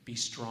 be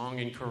strong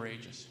and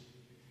courageous,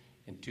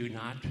 and do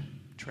not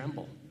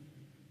tremble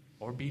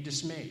or be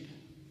dismayed,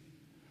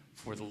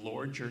 for the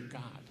Lord your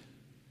God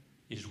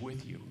is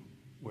with you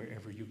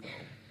wherever you go.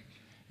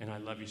 And I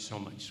love you so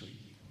much, sweetie.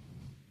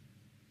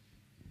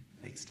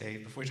 Thanks,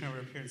 Dave. Before we turn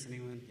over up here, does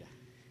anyone? Yeah.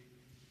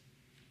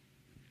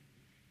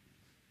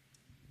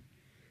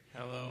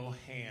 Hello,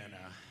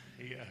 Hannah.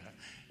 Yeah.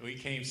 We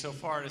came so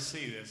far to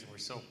see this, and we're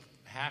so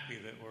happy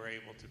that we're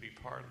able to be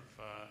part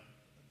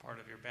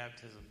of your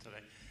baptism today.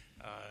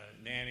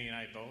 Nanny and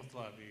I both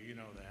love you. You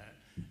know that.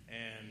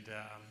 And,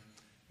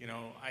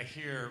 I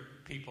hear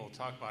people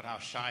talk about how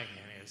shy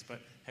Hannah is,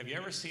 but have you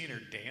ever seen her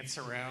dance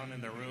around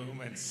in the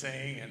room and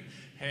sing?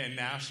 And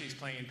now she's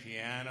playing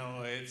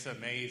piano. It's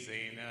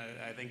amazing.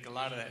 I think a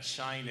lot of that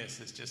shyness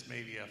is just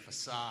maybe a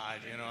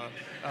facade,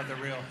 of the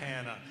real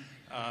Hannah.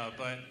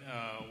 But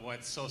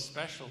what's so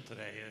special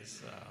today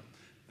is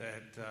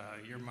that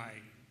you're my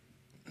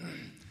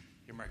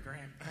you're my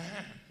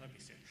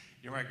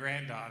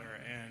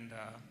granddaughter, and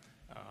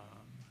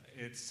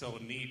it's so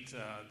neat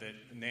that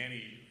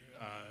Nanny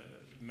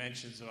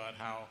mentions about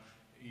how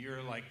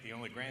you're like the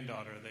only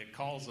granddaughter that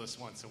calls us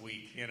once a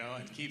week, and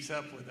keeps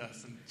up with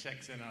us and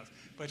checks in on us.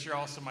 But you're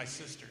also my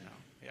sister now.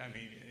 I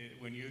mean,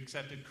 when you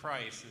accepted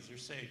Christ as your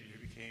Savior, you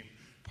became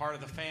part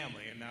of the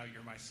family, and now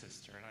you're my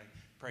sister, and I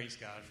praise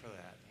God for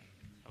that.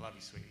 I love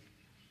you, sweetie.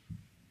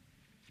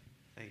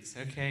 Thanks.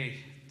 Okay,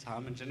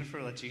 Tom and Jennifer,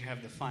 I'll let you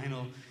have the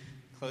final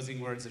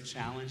closing words of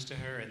challenge to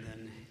her, and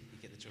then you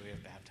get the joy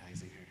of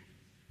baptizing her.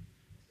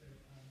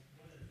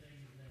 One of the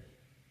things that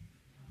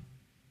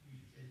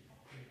we've been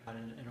talking about,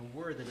 and a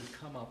word that has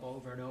come up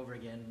over and over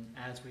again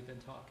as we've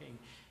been talking,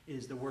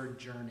 is the word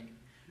journey.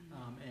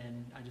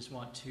 And I just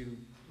want to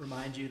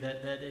remind you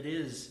that it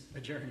is a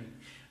journey,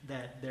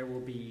 that there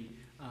will be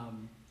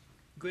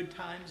good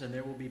times and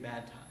there will be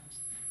bad times.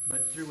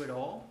 But through it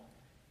all,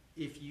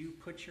 if you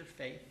put your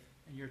faith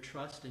and your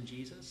trust in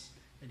Jesus,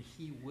 then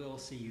he will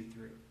see you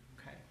through.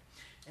 Okay?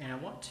 And I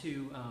want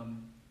to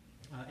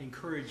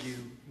encourage you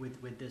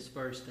with this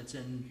verse that's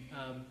in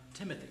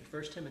Timothy,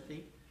 1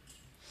 Timothy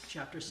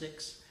chapter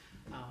 6,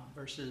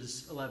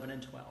 verses 11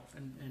 and 12.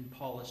 And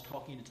Paul is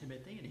talking to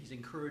Timothy, and he's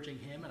encouraging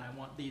him, and I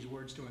want these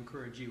words to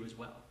encourage you as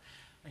well.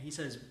 And he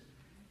says,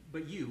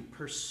 but you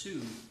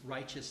pursue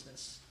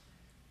righteousness,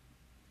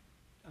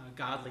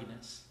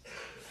 godliness,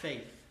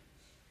 faith,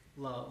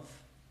 love,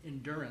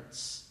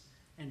 endurance,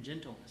 and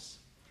gentleness.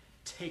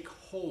 Take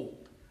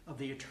hold of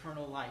the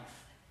eternal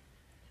life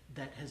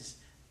that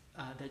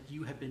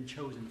you have been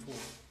chosen for.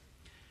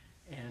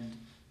 And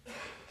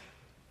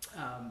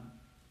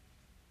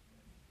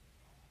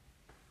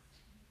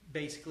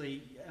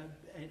basically,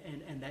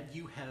 and that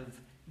you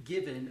have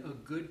given a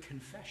good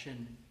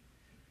confession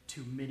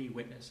to many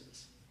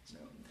witnesses. So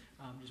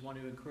just want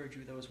to encourage you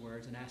with those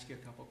words and ask you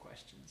a couple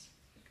questions.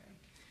 Okay?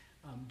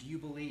 Do you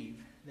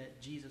believe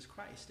that Jesus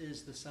Christ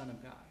is the Son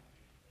of God?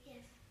 Yes.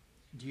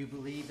 Do you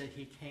believe that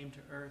he came to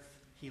earth,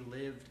 he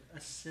lived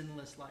a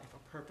sinless life, a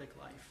perfect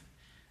life,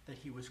 that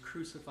he was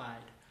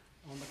crucified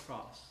on the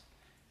cross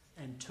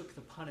and took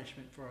the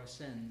punishment for our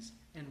sins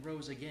and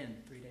rose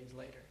again 3 days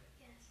later?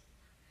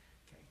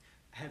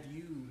 Have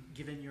you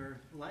given your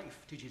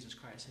life to Jesus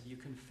Christ? Have you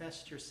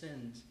confessed your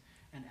sins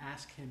and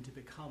asked him to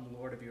become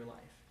Lord of your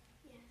life?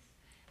 Yes.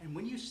 And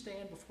when you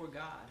stand before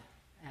God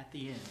at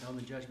the end, on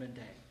the judgment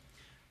day,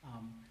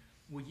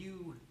 will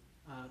you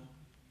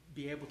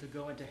be able to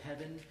go into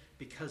heaven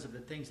because of the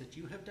things that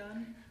you have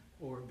done,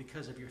 or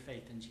because of your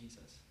faith in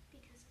Jesus?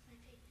 Because of my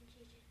faith in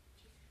Jesus.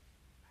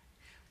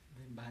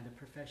 Then by the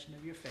profession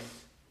of your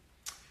faith,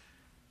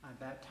 I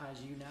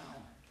baptize you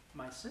now,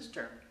 my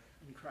sister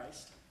in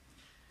Christ,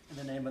 in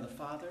the name of the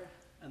Father,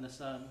 and the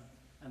Son,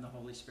 and the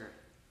Holy Spirit.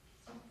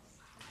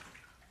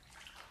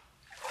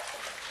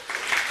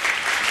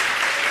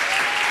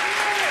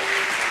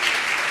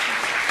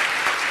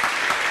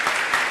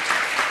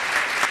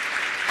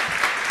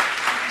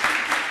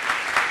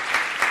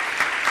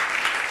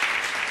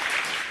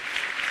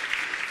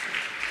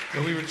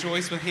 Well, we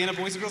rejoice with Hannah.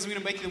 Boys and girls, we're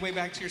going to make your way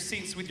back to your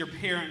seats with your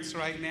parents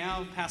right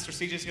now. Pastor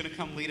CJ is going to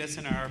come lead us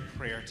in our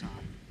prayer time.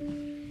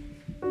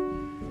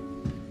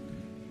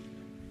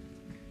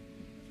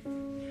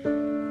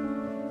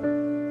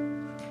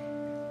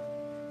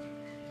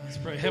 Let's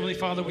pray. Heavenly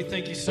Father, we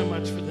thank you so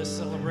much for this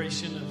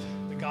celebration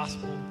of the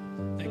gospel.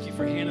 Thank you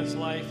for Hannah's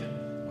life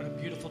and what a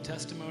beautiful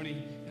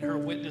testimony and her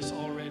witness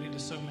already to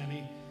so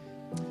many.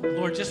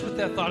 Lord, just with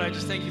that thought, I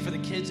just thank you for the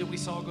kids that we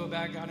saw go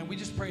back, God, and we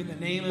just pray in the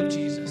name of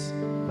Jesus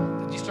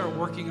that you start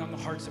working on the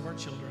hearts of our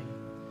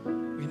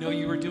children. We know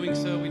you are doing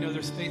so. We know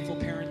there's faithful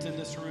parents in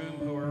this room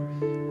who are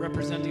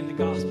representing the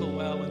gospel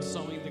well and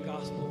sowing the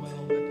gospel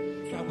well.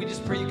 But God, we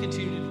just pray you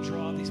continue to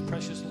draw these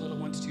precious little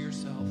ones to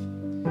yourself.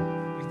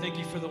 We thank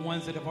you for the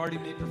ones that have already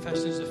made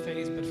professions of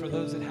faith, but for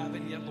those that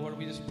haven't yet, Lord,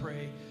 we just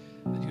pray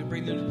that you would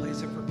bring them to a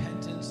place of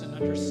repentance and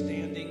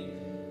understanding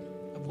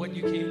of what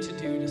you came to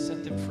do to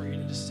set them free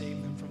and to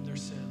save them from their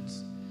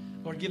sins.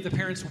 Lord, give the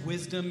parents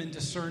wisdom and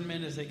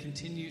discernment as they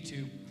continue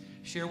to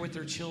share with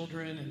their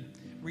children and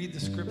read the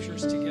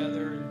scriptures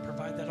together and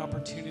provide that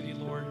opportunity,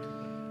 Lord,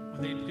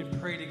 when they can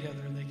pray together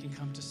and they can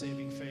come to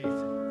saving faith.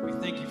 We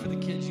thank you for the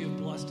kids you have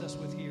blessed us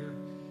with here.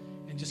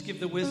 And just give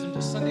the wisdom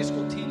to Sunday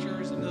school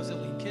teachers and those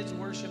that lead kids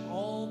worship,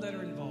 all that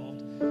are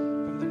involved,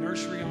 from the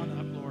nursery on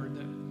up, Lord,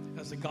 that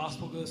as the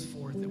gospel goes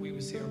forth, that we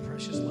would see our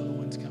precious little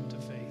ones come to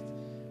faith.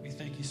 We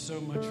thank you so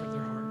much for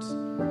their hearts.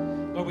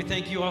 Lord, we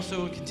thank you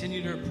also and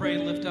continue to pray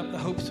and lift up the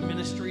Hopes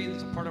Ministry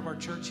that's a part of our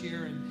church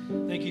here.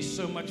 And thank you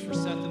so much for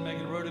Seth and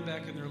Megan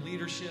Rodebeck and their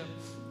leadership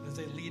as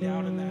they lead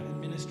out in that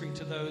and ministering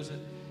to those at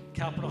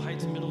Capitol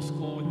Heights Middle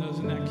School and those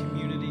in that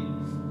community.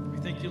 We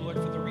thank you, Lord,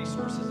 for the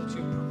resources that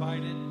you've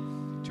provided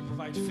to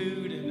provide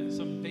food and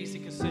some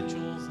basic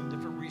essentials and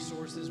different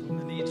resources when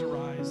the needs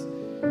arise.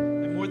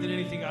 And more than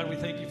anything, God, we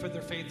thank you for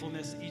their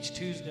faithfulness each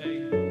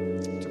Tuesday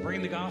to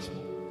bring the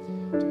gospel,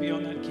 to be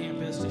on that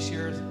campus, to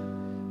share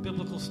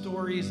biblical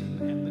stories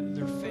and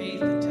their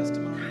faith and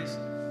testimonies.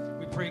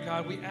 We pray,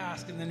 God, we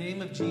ask in the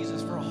name of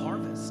Jesus for a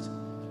harvest.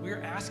 We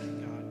are asking,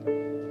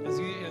 God, as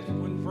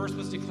when verse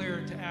was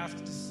declared to ask,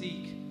 to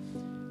seek,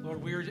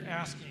 Lord, we are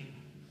asking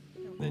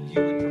that you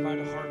would provide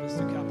a harvest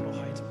through Capitol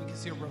Heights, and we can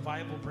see a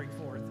revival break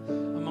forth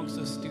amongst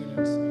those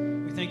students.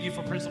 We thank you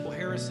for Principal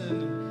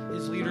Harrison and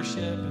his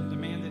leadership and the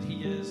man that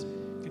he is.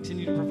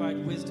 Continue to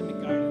provide wisdom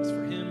and guidance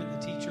for him and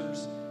the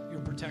teachers,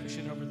 your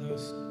protection over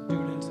those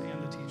students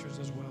and the teachers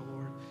as well,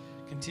 Lord.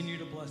 Continue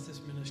to bless this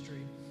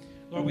ministry.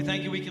 Lord, we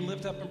thank you. We can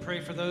lift up and pray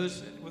for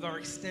those with our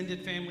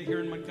extended family here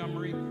in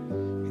Montgomery.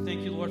 We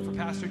thank you, Lord, for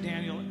Pastor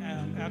Daniel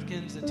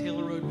Atkins at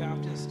Taylor Road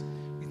Baptist.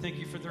 We thank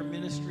you for their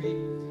ministry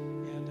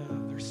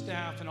and their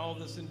staff and all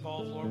this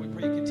involved, Lord. We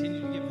pray you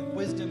continue to give them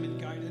wisdom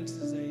and guidance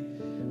as they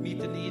meet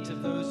the needs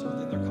of those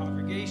within their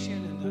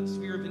congregation and the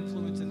sphere of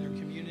influence in their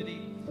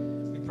community.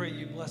 We pray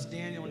you bless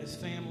Daniel and his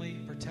family,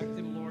 protect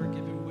him, Lord,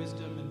 give him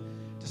wisdom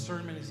and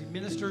discernment as he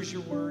ministers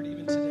your word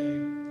even today.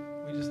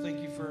 We just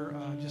thank you for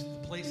just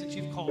the place that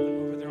you've called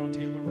them over there on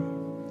Taylor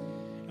Road.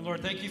 And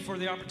Lord, thank you for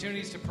the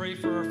opportunities to pray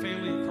for our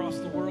family across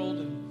the world.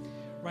 And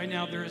right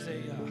now there is a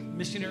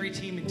missionary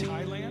team in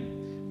Thailand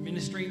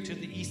ministering to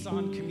the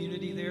Isan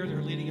community there.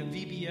 They're leading a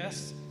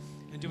VBS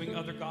and doing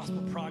other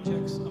gospel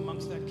projects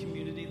amongst that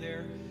community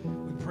there.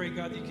 We pray,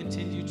 God, that you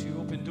continue to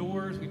open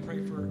doors. We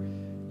pray for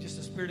just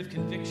a spirit of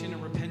conviction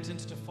and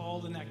repentance to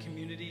fall in that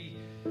community.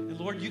 And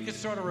Lord, you could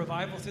start a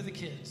revival through the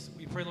kids.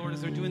 We pray, Lord,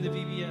 as they're doing the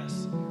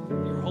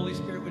VBS, your Holy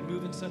Spirit would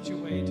move in such a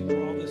way to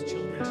draw those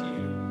children to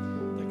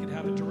you that could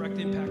have a direct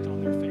impact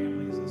on their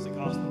families as the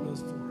gospel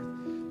goes forth.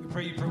 We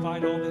pray you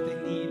provide all that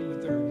they need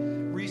with their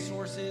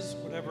resources,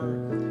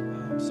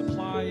 whatever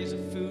supplies,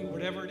 food,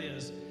 whatever it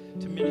is,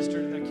 to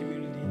minister to that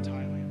community in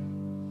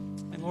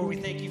Thailand. And Lord, we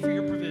thank you for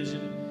your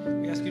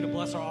provision. We ask you to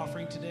bless our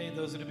offering today,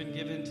 those that have been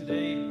given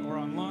today or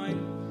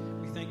online.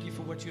 We thank you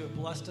for what you have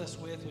blessed us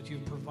with, what you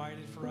have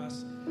provided for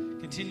us.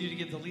 Continue to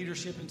give the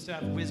leadership and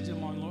staff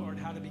wisdom on, Lord,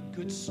 how to be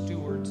good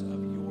stewards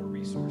of your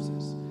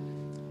resources.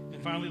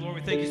 And finally, Lord,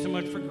 we thank you so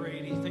much for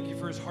Grady. Thank you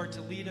for his heart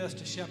to lead us,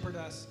 to shepherd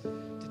us,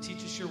 to teach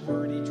us your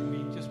word each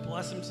week. Just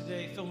bless him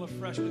today. Fill him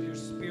afresh with your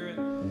spirit.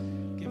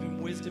 Give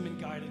him wisdom and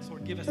guidance.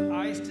 Lord, give us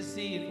eyes to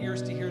see and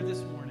ears to hear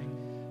this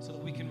morning so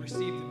that we can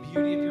receive the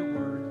beauty of your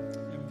word.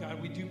 And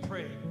God, we do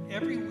pray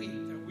every week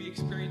that we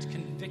experience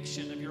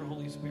conviction of your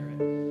Holy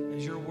Spirit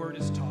as your word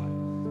is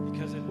taught,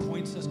 because it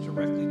points us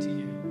directly to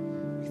you.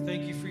 We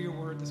thank you for your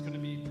word that's going to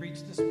be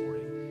preached this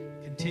morning.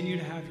 Continue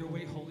to have your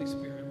way, Holy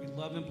Spirit. We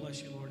love and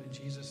bless you, Lord, in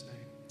Jesus'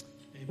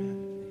 name.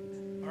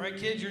 Amen. All right,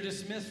 kids, you're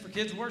dismissed for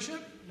kids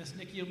worship. Miss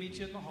Nikki will meet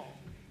you in the hall.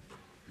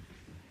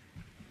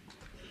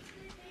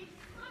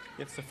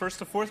 If the first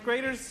to fourth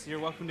graders, you're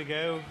welcome to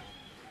go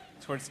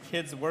towards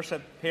kids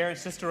worship.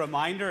 Parents, just a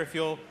reminder, if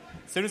you'll,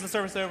 as soon as the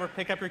service is over,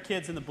 pick up your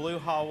kids in the blue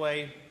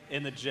hallway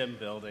in the gym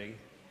building.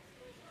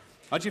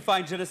 Why don't you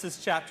find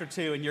Genesis chapter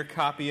 2 in your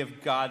copy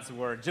of God's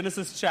Word.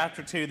 Genesis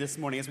chapter 2 this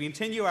morning. As we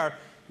continue our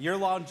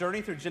year-long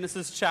journey through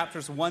Genesis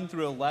chapters 1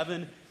 through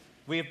 11,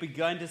 we have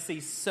begun to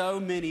see so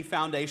many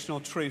foundational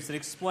truths that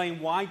explain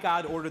why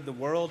God ordered the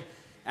world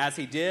as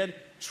he did,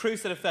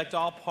 truths that affect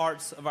all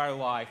parts of our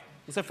life.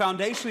 And so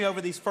foundationally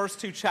over these first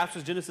two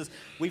chapters of Genesis,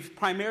 we've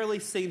primarily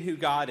seen who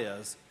God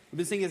is. We've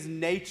been seeing his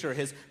nature,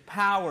 his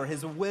power,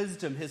 his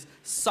wisdom, his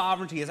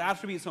sovereignty, his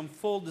attributes on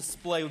full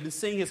display. We've been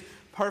seeing his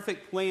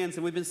perfect plans,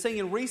 and we've been seeing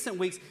in recent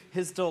weeks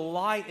his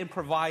delight in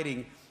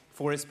providing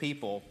for his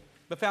people.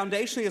 But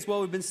foundationally as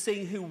well, we've been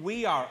seeing who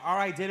we are, our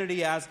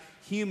identity as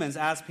humans,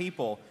 as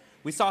people.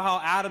 We saw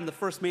how Adam, the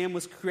first man,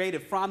 was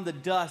created from the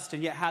dust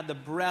and yet had the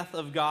breath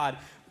of God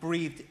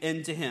breathed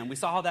into him. We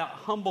saw how that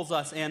humbles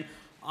us and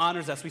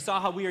honors us. We saw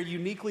how we are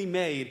uniquely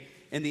made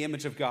in the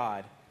image of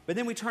God. But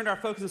then we turned our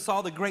focus and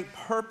saw the great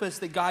purpose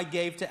that God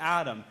gave to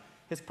Adam.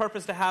 His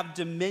purpose to have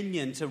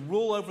dominion, to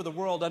rule over the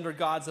world under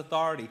God's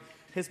authority.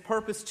 His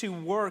purpose to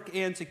work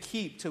and to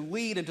keep, to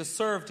lead and to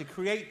serve, to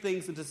create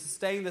things and to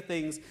sustain the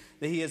things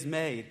that he has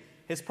made.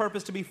 His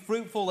purpose to be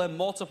fruitful and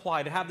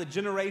multiply, to have the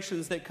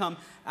generations that come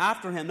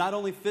after him, not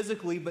only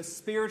physically but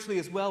spiritually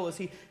as well, as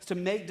he is to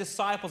make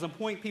disciples and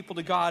point people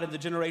to God in the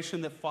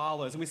generation that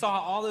follows. And we saw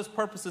how all those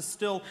purposes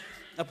still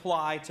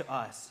apply to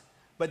us.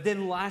 But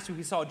then last week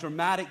we saw a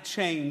dramatic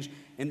change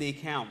in the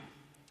account.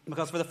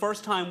 Because for the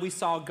first time we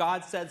saw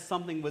God said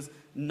something was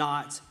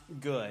not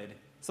good.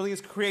 Something in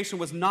his creation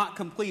was not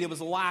complete. It was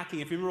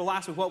lacking. If you remember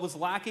last week, what was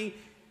lacking?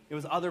 It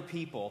was other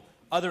people,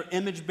 other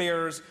image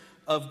bearers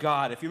of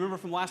God. If you remember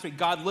from last week,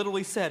 God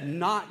literally said,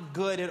 not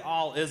good at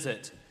all is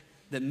it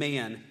that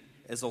man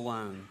is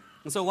alone.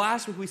 And so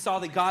last week we saw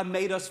that God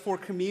made us for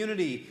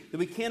community, that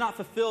we cannot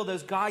fulfill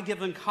those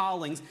God-given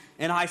callings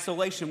in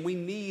isolation. We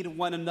need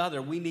one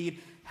another. We need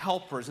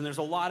helpers, and there's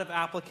a lot of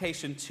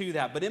application to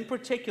that. But in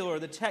particular,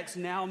 the text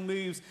now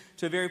moves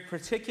to a very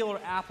particular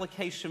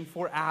application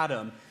for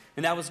Adam,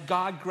 and that was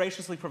God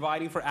graciously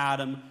providing for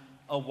Adam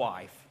a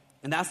wife.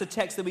 And that's the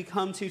text that we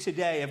come to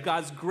today, of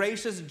God's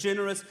gracious,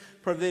 generous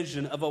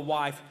provision of a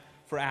wife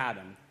for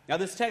Adam. Now,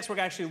 this text we're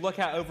going to actually look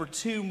at over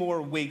 2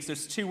 more weeks.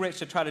 There's too rich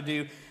to try to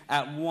do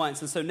at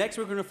once. And so next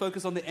we're going to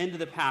focus on the end of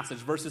the passage,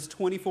 verses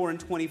 24 and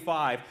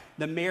 25,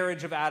 the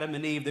marriage of Adam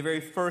and Eve, the very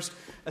first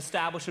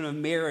establishment of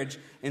marriage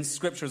in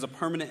Scripture as a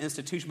permanent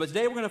institution. But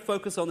today we're going to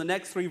focus on the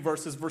next 3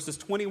 verses, verses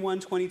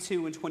 21,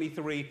 22, and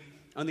 23,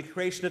 on the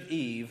creation of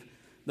Eve,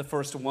 the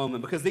first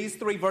woman, because these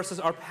 3 verses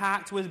are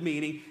packed with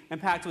meaning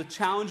and packed with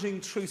challenging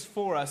truths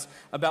for us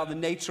about the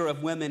nature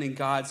of women in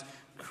God's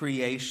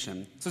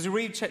creation. So as you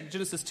read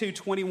Genesis 2,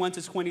 21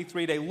 to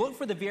 23 today, look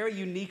for the very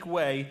unique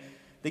way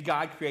that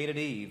God created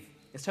Eve.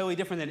 It's totally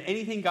different than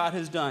anything God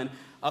has done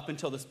up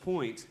until this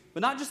point.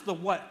 But not just the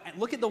what,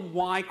 look at the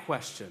why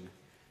question.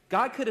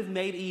 God could have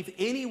made Eve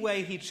any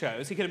way he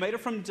chose. He could have made her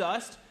from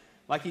dust,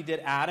 like he did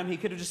Adam. He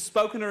could have just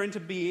spoken her into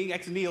being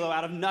ex nihilo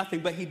out of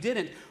nothing, but he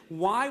didn't.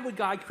 Why would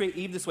God create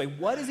Eve this way?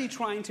 What is he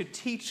trying to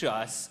teach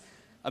us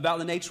about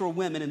the nature of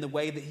women and the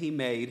way that he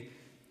made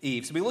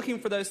Eve? So be looking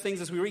for those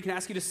things as we read. Can I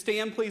ask you to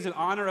stand, please, in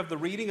honor of the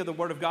reading of the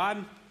Word of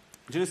God?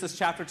 Genesis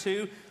chapter 2. We're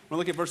going to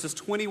look at verses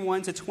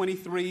 21 to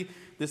 23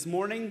 this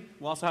morning.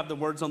 We'll also have the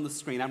words on the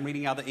screen. I'm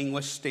reading out the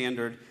English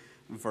Standard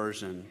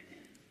Version.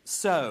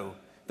 So,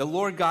 the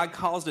Lord God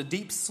caused a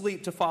deep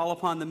sleep to fall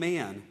upon the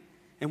man,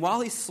 and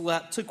while he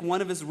slept, took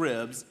one of his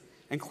ribs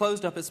and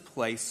closed up his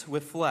place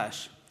with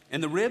flesh.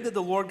 And the rib that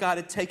the Lord God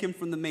had taken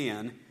from the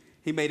man,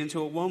 he made into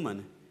a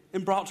woman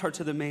and brought her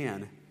to the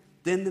man.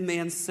 Then the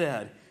man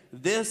said,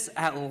 "This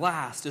at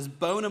last is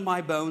bone of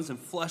my bones and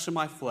flesh of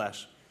my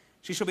flesh.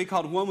 She shall be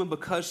called woman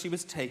because she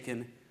was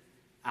taken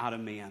out of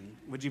man."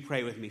 Would you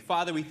pray with me?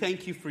 Father, we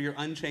thank you for your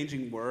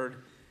unchanging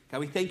word. God,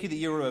 we thank you that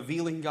you're a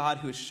revealing God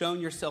who has shown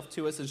yourself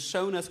to us and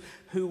shown us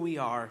who we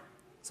are.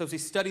 So as we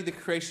study the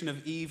creation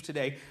of Eve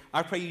today,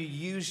 I pray you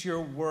use your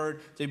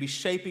word to be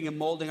shaping and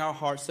molding our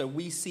hearts so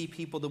we see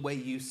people the way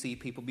you see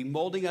people. Be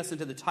molding us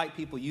into the type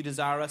people you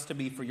desire us to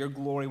be. For your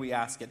glory, we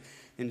ask it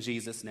in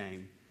Jesus'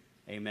 name.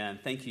 Amen.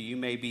 Thank you. You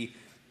may be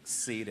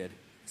seated.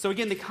 So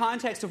again, the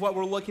context of what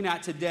we're looking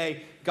at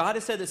today, God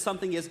has said that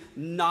something is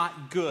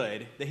not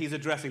good that he's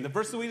addressing. The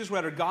verses we just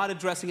read are God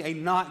addressing a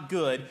not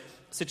good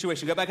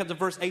situation. Go back up to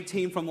verse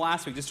 18 from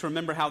last week just to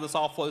remember how this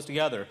all flows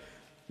together.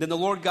 Then the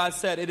Lord God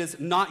said, "It is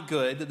not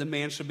good that the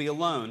man should be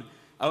alone.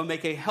 I will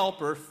make a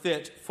helper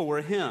fit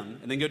for him."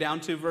 And then go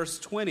down to verse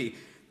 20.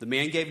 The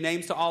man gave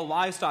names to all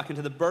livestock and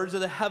to the birds of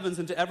the heavens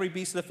and to every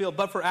beast of the field.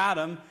 But for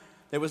Adam,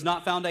 there was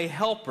not found a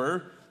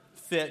helper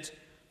fit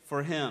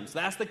for him. So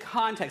that's the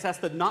context. That's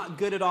the not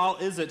good at all,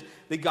 is it,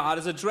 that God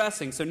is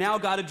addressing. So now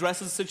God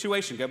addresses the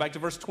situation. Go back to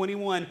verse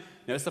 21.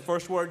 Notice the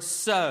first word,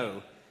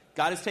 so.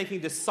 God is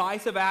taking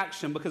decisive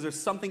action because there's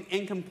something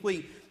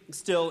incomplete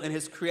still in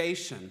his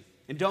creation.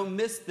 And don't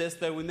miss this,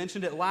 though we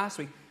mentioned it last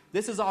week.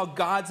 This is all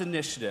God's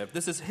initiative.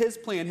 This is his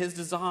plan, his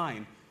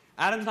design.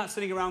 Adam's not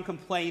sitting around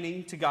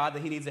complaining to God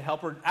that he needs a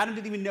helper. Adam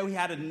didn't even know he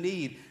had a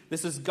need.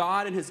 This is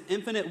God in his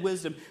infinite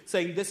wisdom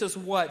saying this is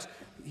what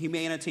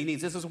humanity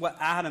needs. This is what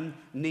Adam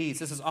needs.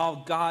 This is all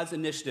God's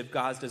initiative,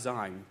 God's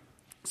design.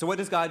 So what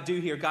does God do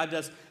here? God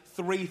does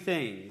 3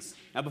 things.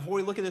 Now before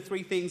we look at the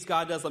 3 things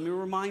God does, let me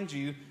remind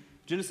you,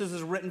 Genesis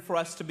is written for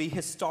us to be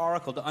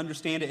historical, to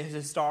understand it as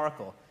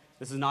historical.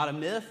 This is not a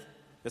myth.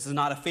 This is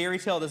not a fairy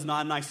tale. This is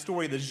not a nice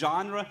story. The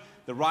genre,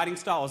 the writing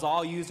style is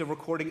all used of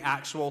recording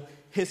actual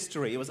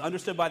history. It was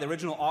understood by the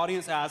original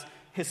audience as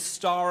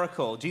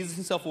historical. Jesus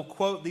himself will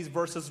quote these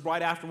verses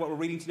right after what we're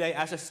reading today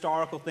as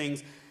historical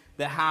things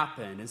that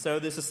happened. And so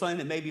this is something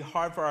that may be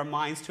hard for our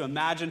minds to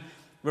imagine.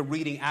 We're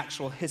reading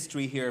actual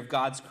history here of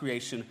God's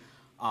creation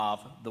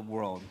of the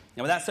world.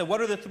 Now, with that said, what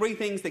are the three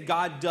things that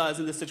God does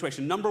in this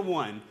situation? Number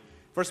one,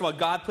 first of all,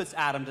 God puts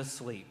Adam to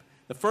sleep.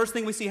 The first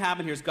thing we see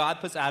happen here is God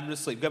puts Adam to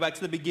sleep. Go back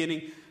to the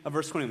beginning of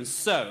verse 21.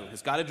 So,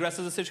 as God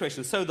addresses the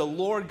situation, so the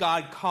Lord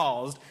God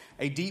caused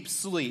a deep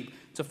sleep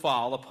to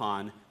fall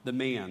upon the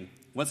man.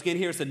 Once again,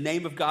 here's the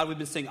name of God we've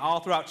been seeing all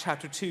throughout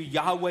chapter 2,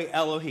 Yahweh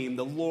Elohim,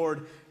 the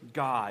Lord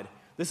God.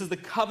 This is the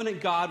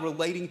covenant God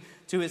relating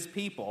to his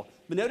people.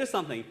 But notice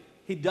something.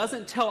 He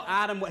doesn't tell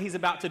Adam what he's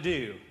about to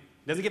do.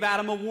 He doesn't give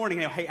Adam a warning.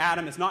 Hey,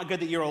 Adam, it's not good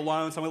that you're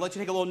alone, so I'm going to let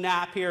you take a little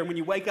nap here, and when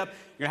you wake up,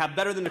 you're going to have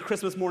better than the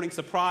Christmas morning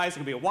surprise. There's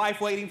going to be a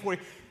wife waiting for you.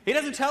 He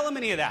doesn't tell him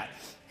any of that.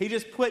 He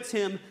just puts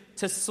him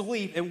to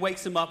sleep and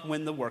wakes him up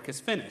when the work is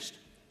finished.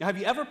 Now, have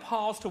you ever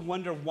paused to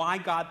wonder why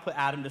God put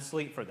Adam to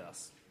sleep for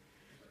this?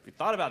 If you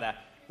thought about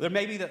that, there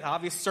may be the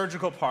obvious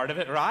surgical part of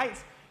it,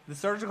 right? The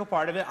surgical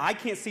part of it, I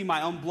can't see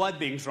my own blood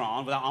being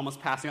drawn without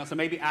almost passing out. So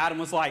maybe Adam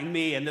was like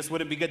me, and this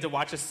wouldn't be good to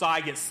watch his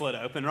side get slit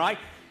open, right?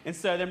 And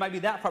so there might be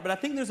that part. But I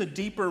think there's a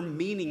deeper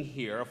meaning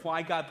here of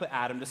why God put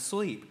Adam to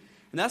sleep.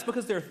 And that's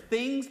because there are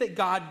things that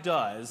God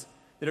does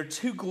that are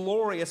too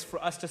glorious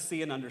for us to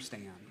see and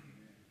understand.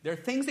 There are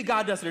things that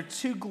God does that are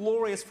too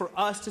glorious for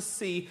us to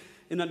see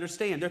and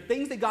understand. There are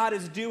things that God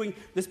is doing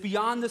that's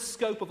beyond the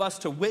scope of us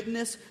to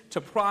witness,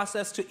 to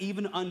process, to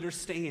even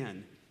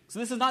understand. So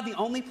this is not the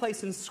only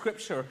place in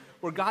Scripture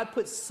where God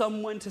puts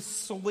someone to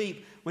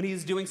sleep when he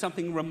is doing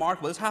something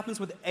remarkable. This happens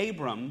with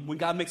Abram when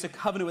God makes a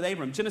covenant with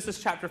Abram. Genesis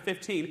chapter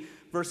 15,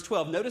 verse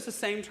 12. Notice the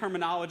same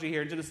terminology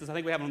here in Genesis. I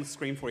think we have it on the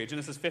screen for you.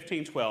 Genesis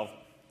 15, 12.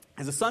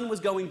 As the sun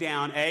was going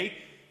down,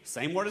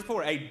 same word as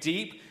before, a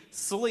deep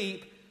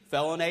sleep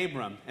fell on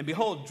Abram. And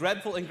behold,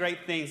 dreadful and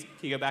great things.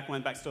 Can you go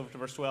back still to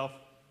verse 12?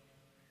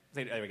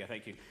 There we go,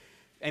 thank you.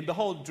 And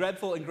behold,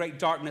 dreadful and great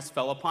darkness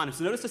fell upon him.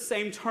 So notice the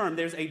same term.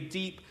 There's a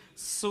deep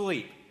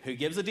sleep. Who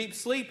gives a deep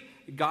sleep?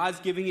 God's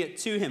giving it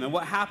to him. And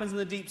what happens in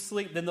the deep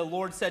sleep? Then the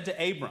Lord said to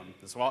Abram,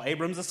 this is while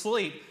Abram's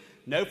asleep,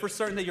 know for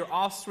certain that your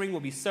offspring will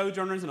be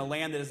sojourners in a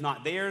land that is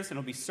not theirs, and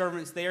will be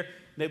servants there.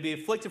 They'll be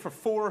afflicted for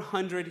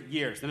 400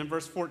 years. Then in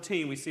verse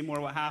 14, we see more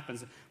of what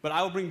happens. But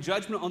I will bring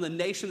judgment on the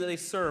nation that they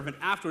serve, and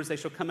afterwards they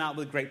shall come out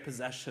with great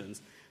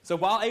possessions. So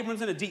while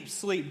Abram's in a deep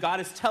sleep, God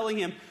is telling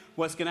him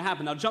what's going to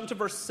happen. Now jump to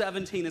verse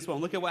 17 as well,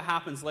 and look at what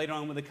happens later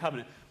on with the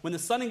covenant. When the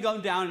sun had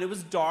gone down and it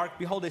was dark,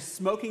 behold, a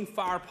smoking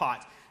fire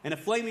pot and a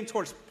flaming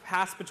torch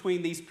passed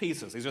between these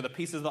pieces. These are the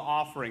pieces of the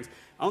offerings.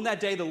 On that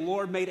day, the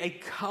Lord made a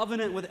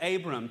covenant with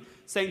Abram,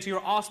 saying, to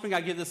your offspring I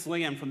give this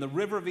land, from the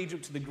river of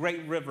Egypt to the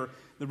great river,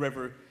 the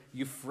river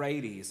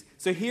Euphrates.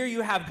 So here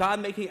you have God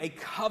making a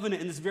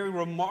covenant in this very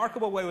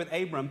remarkable way with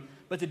Abram,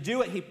 but to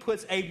do it, he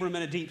puts Abram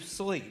in a deep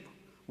sleep.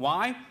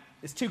 Why?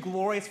 It's too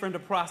glorious for him to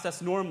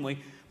process normally,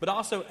 but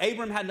also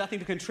Abram had nothing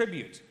to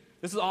contribute.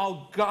 This is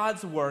all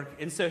God's work,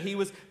 and so he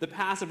was the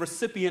passive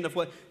recipient of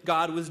what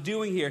God was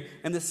doing here.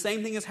 And the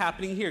same thing is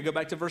happening here. Go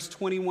back to verse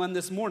 21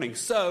 this morning.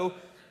 So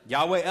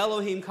Yahweh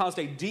Elohim caused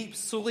a deep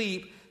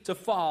sleep to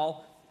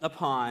fall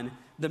upon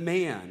the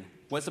man.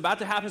 What's about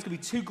to happen is going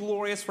to be too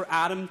glorious for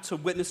Adam to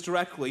witness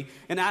directly,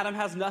 and Adam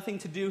has nothing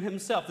to do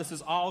himself. This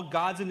is all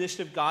God's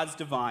initiative, God's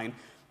divine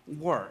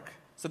work.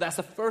 So that's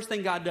the first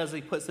thing God does,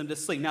 he puts him to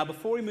sleep. Now,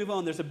 before we move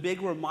on, there's a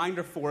big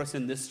reminder for us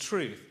in this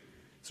truth.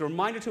 It's a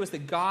reminder to us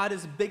that God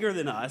is bigger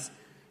than us,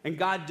 and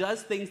God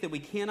does things that we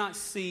cannot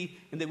see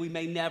and that we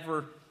may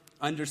never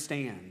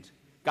understand.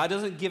 God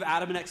doesn't give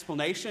Adam an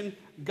explanation.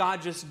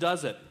 God just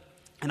does it.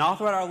 And all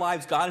throughout our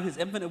lives, God in his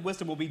infinite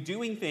wisdom will be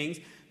doing things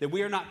that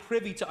we are not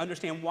privy to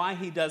understand why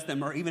he does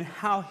them or even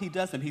how he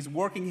does them. He's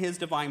working his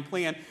divine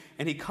plan,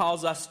 and he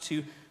calls us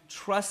to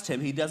trust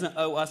him. He doesn't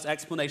owe us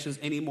explanations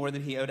any more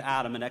than he owed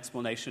Adam an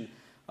explanation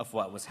of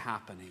what was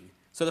happening.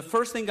 So the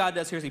first thing God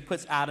does here is he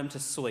puts Adam to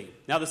sleep.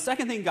 Now the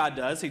second thing God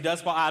does, he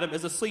does while Adam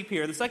is asleep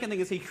here. The second thing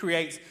is he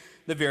creates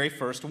the very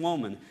first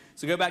woman.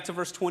 So go back to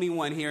verse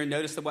 21 here and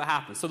notice that what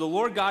happens. So the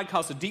Lord God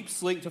caused a deep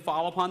sleep to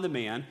fall upon the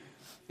man.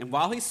 And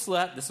while he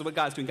slept, this is what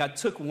God's doing. God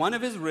took one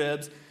of his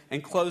ribs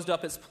and closed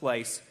up its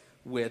place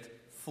with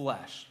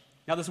flesh.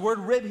 Now this word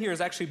rib here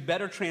is actually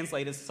better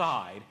translated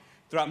side.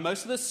 Throughout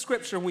most of the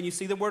scripture, when you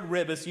see the word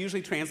rib, it's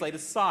usually translated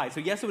side.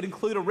 So yes, it would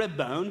include a rib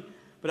bone,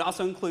 but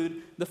also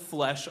include the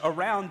flesh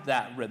around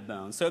that rib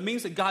bone. So it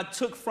means that God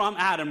took from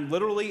Adam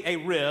literally a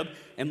rib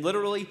and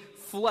literally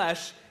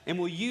flesh, and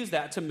will use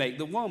that to make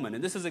the woman.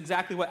 And this is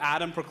exactly what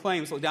Adam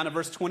proclaims. Look down at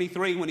verse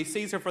 23 when he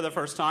sees her for the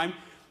first time.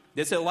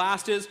 This at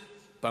last is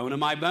bone of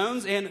my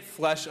bones and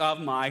flesh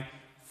of my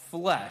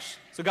flesh.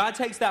 So God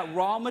takes that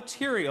raw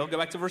material, go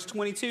back to verse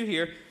 22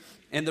 here,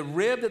 and the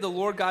rib that the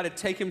Lord God had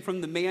taken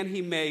from the man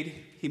he made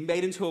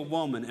into a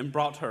woman and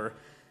brought her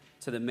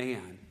to the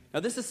man. Now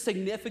this is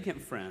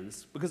significant,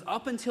 friends, because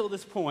up until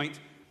this point,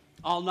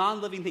 All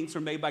non-living things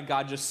were made by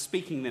God, just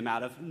speaking them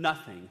out of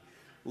nothing.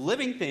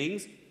 Living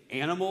things,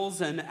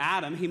 animals and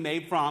Adam, he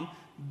made from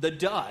the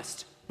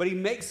dust. But he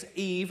makes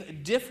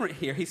Eve different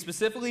here. He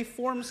specifically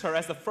forms her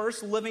as the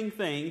first living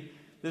thing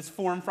that's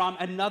formed from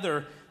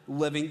another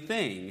living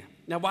thing.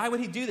 Now, why would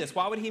he do this?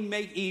 Why would he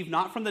make Eve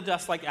not from the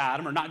dust like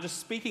Adam, or not just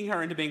speaking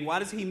her into being? Why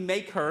does he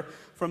make her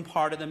from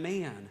part of the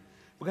man?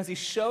 Because he's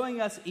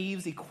showing us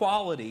Eve's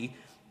equality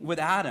with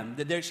Adam,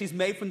 that she's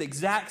made from the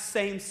exact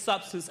same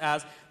substance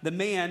as the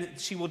man.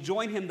 She will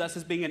join him thus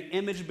as being an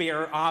image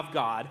bearer of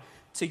God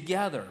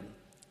together.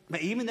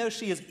 But even though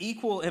she is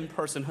equal in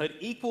personhood,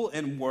 equal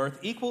in worth,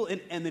 equal in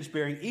image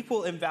bearing,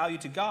 equal in value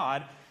to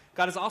God,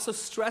 God is also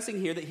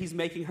stressing here that he's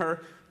making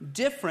her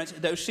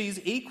different, though she's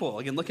equal.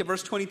 Again, look at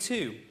verse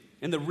 22.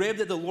 "And the rib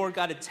that the Lord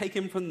God had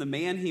taken from the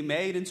man, he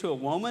made into a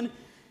woman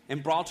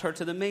and brought her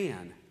to the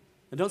man."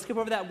 And don't skip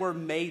over that word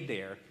 "made"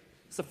 there.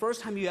 It's the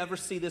first time you ever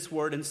see this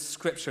word in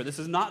Scripture. This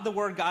is not the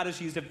word God has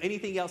used of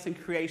anything else in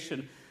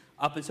creation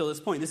up until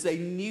this point. This is a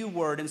new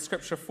word in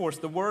Scripture for us.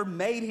 The word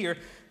 "made" here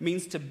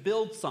means to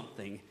build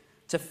something,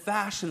 to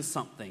fashion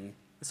something.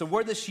 It's a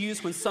word that's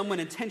used when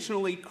someone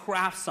intentionally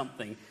crafts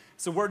something.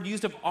 It's a word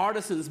used of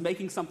artisans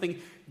making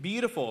something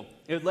beautiful.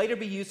 It would later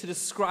be used to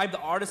describe the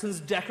artisans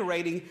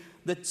decorating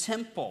the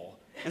temple.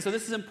 And so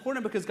this is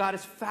important because God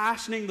is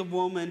fashioning the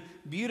woman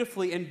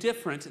beautifully and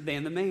different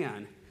than the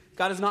man.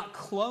 God is not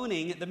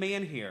cloning the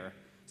man here.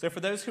 So for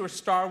those who are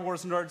Star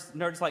Wars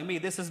nerds like me,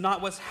 this is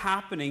not what's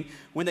happening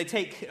when they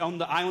take on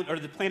the island or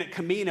the planet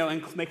Camino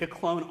and make a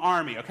clone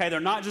army, okay? They're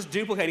not just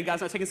duplicating.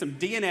 God's not taking some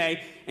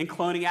DNA and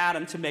cloning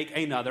Adam to make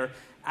another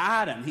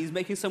Adam. He's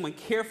making someone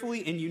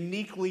carefully and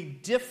uniquely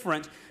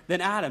different than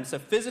Adam. So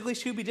physically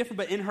she would be different,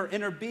 but in her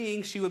inner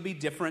being she would be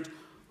different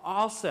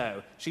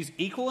also. She's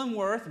equal in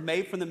worth,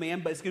 made from the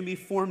man, but it's going to be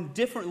formed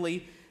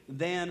differently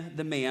than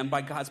the man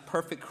by God's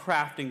perfect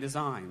crafting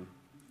design.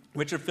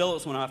 Richard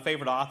Phillips, one of my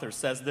favorite authors,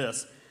 says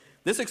this: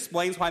 "This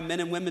explains why men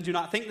and women do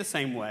not think the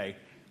same way,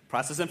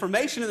 process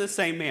information in the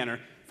same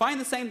manner, find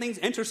the same things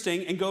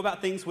interesting, and go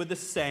about things with the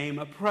same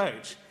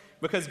approach.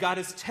 Because God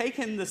has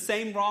taken the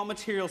same raw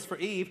materials for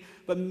Eve,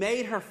 but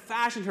made her,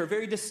 fashioned her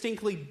very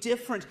distinctly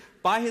different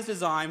by his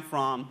design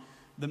from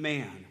the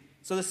man."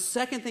 So the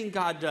second thing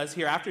God does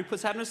here after he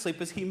puts Adam to sleep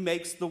is he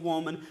makes the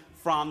woman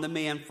from the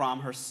man,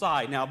 from her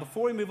side. Now,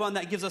 before we move on,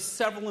 that gives us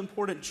several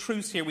important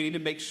truths here we need to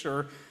make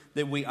sure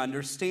that we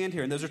understand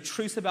here. And those are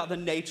truths about the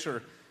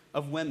nature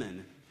of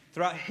women.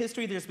 Throughout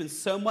history, there's been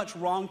so much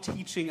wrong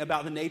teaching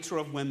about the nature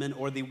of women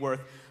or the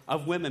worth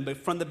of women. But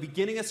from the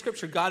beginning of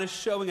Scripture, God is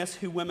showing us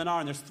who women are.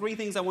 And there's three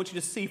things I want you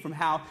to see from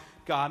how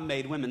God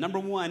made women. Number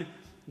one,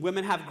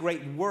 women have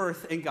great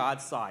worth in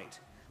God's sight.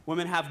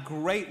 Women have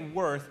great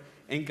worth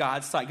in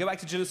God's sight. Go back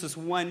to Genesis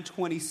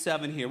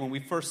 1:27 here when we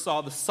first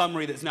saw the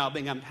summary that's now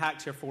being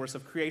unpacked here for us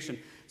of creation.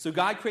 So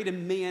God created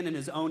man in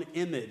his own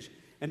image.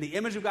 In the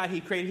image of God,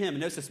 he created him. And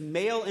notice this,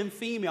 male and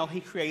female,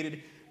 he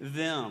created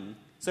them.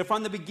 So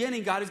from the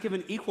beginning, God has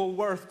given equal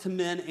worth to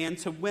men and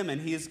to women.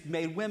 He has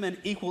made women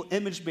equal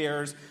image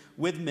bearers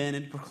with men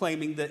in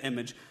proclaiming the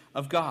image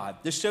of God.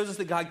 This shows us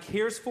that God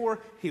cares for,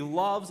 he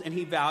loves, and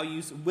he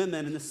values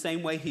women in the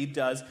same way he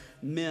does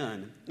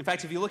men. In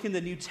fact, if you look in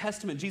the New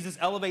Testament, Jesus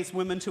elevates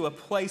women to a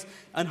place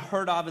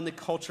unheard of in the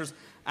cultures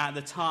at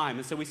the time.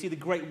 And so we see the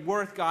great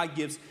worth God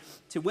gives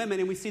to women,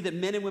 and we see that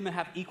men and women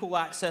have equal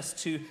access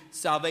to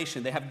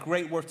salvation. They have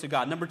great worth to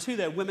God. Number two,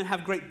 that women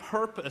have great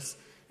purpose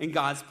in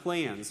God's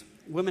plans.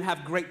 Women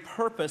have great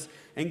purpose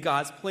in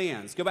God's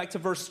plans. Go back to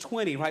verse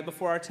 20, right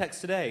before our text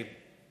today.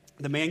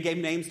 "The man gave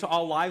names to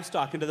all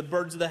livestock and to the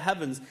birds of the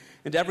heavens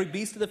and to every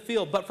beast of the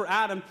field. But for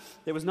Adam,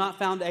 there was not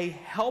found a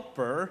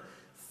helper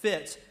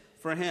fit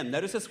for him."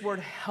 Notice this word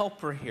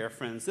helper here,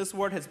 friends. This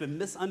word has been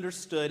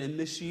misunderstood and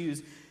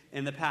misused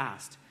in the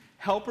past.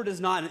 Helper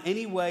does not in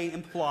any way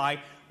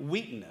imply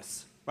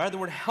weakness. Right? The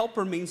word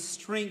helper means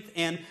strength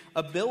and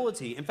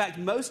ability. In fact,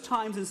 most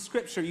times in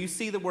Scripture, you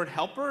see the word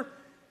helper,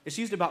 it's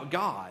used about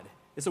God.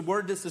 It's a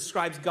word that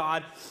describes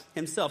God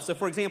himself. So,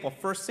 for example,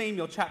 1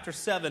 Samuel chapter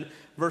 7,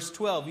 verse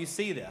 12, you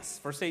see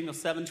this. 1 Samuel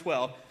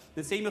 7:12.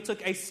 "Then Samuel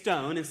took a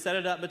stone and set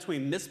it up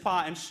between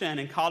Mizpah and Shen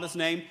and called his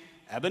name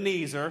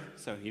Ebenezer."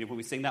 So, when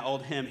we sing that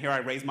old hymn, "Here I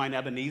raise mine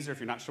Ebenezer," if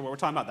you're not sure what we're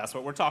talking about, that's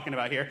what we're talking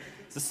about here.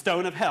 It's a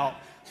stone of help.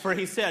 "For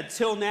he said,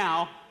 till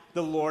now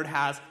the Lord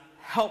has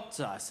helped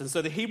us." And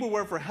so the Hebrew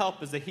word for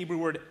help is the Hebrew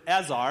word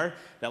Ezar,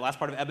 that last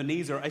part of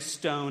Ebenezer, a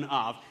stone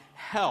of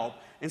help.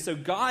 And so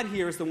God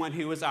here is the one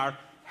who is our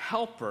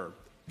helper.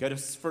 Go to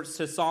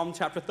Psalm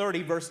chapter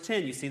 30, verse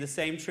 10. You see the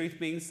same truth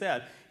being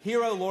said.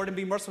 "Hear, O Lord, and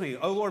be merciful to me.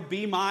 O Lord,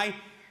 be my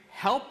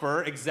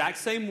helper." Exact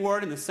same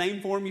word in the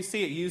same form you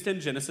see it used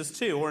in Genesis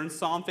 2. Or in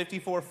Psalm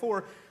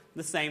 54:4,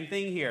 the same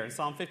thing here. In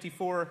Psalm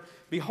 54,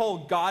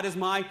 "Behold, God is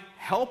my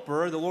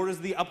helper. The Lord is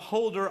the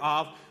upholder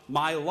of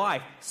my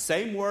life."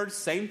 Same word,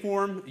 same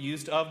form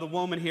used of the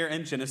woman here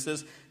in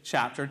Genesis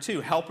chapter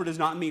 2. Helper does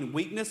not mean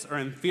weakness or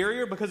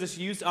inferior because it's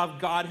used of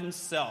God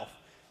himself.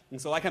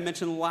 And so like I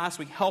mentioned last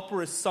week,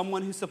 helper is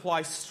someone who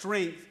supplies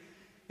strength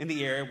in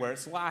the area where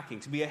it's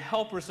lacking. To be a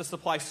helper is to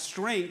supply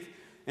strength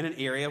in an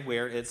area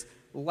where it's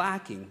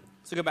lacking.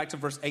 So go back to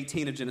verse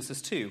 18 of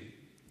Genesis 2.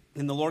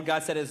 And the Lord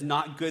God said, it is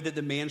not good that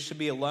the man should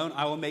be alone.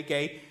 I will make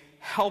a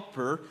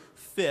helper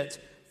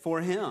fit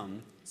for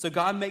him. So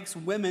God makes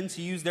women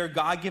to use their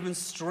God-given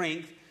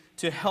strength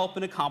to help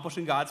in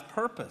accomplishing God's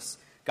purpose.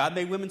 God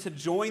made women to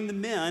join the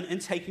men in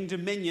taking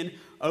dominion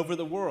over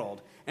the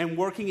world and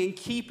working and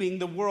keeping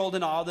the world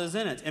and all that is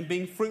in it and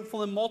being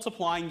fruitful and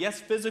multiplying, yes,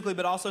 physically,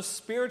 but also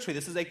spiritually.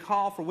 This is a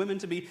call for women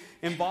to be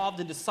involved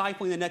in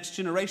discipling the next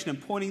generation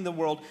and pointing the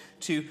world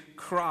to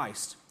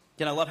Christ.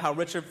 Again, I love how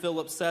Richard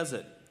Phillips says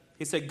it.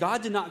 He said,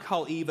 God did not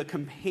call Eve a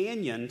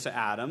companion to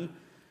Adam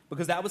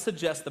because that would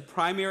suggest the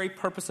primary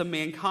purpose of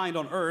mankind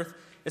on earth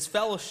is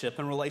fellowship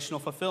and relational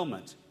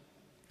fulfillment.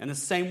 In the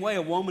same way,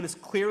 a woman is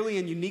clearly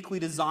and uniquely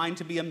designed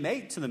to be a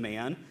mate to the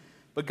man,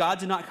 but God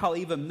did not call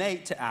Eve a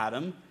mate to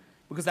Adam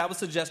because that would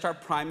suggest our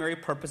primary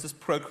purpose is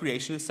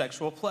procreation and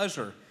sexual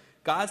pleasure.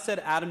 God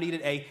said Adam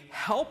needed a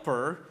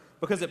helper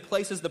because it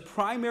places the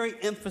primary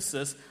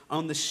emphasis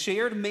on the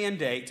shared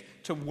mandate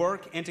to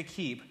work and to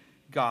keep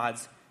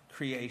God's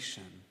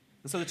creation.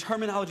 And so the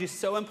terminology is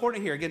so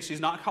important here. Again, she's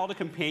not called a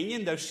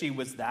companion, though she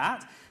was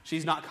that.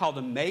 She's not called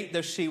a mate,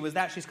 though she was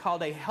that. She's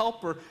called a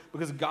helper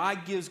because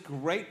God gives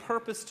great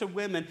purpose to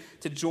women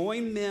to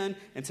join men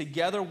and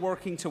together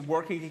working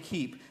to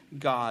keep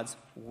God's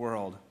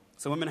world.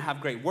 So women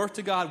have great worth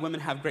to God. Women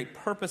have great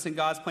purpose in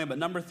God's plan. But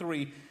number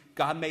 3,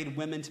 God made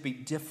women to be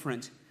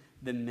different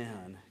than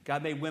men.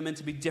 God made women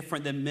to be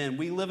different than men.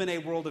 We live in a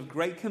world of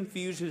great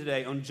confusion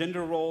today on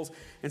gender roles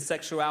and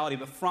sexuality.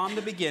 But from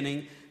the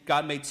beginning,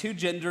 God made 2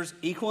 genders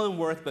equal in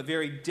worth but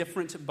very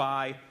different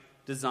by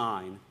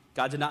design.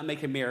 God did not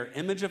make a mirror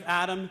image of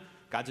Adam.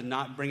 God did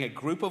not bring a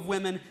group of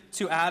women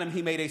to Adam.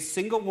 He made a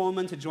single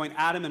woman to join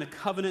Adam in a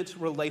covenant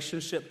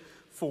relationship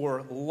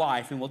for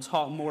life. And we'll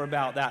talk more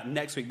about that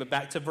next week. But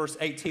back to verse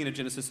 18 of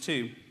Genesis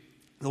 2.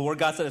 The Lord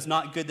God said, it's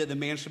not good that the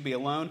man should be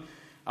alone.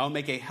 I will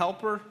make a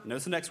helper.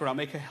 Notice the next word. I'll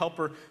make a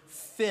helper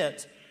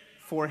fit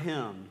for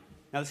him.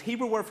 Now, this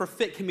Hebrew word for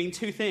fit can mean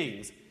 2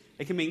 things.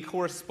 It can mean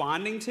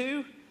corresponding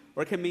to,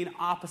 or it can mean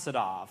opposite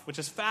of, which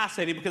is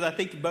fascinating because I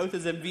think both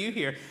is in view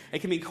here. It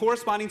can mean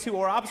corresponding to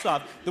or opposite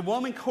of. The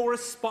woman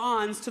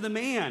corresponds to the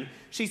man.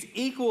 She's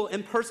equal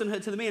in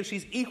personhood to the man.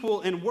 She's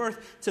equal in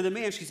worth to the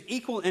man. She's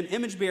equal in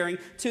image bearing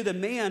to the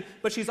man,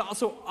 but she's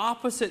also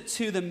opposite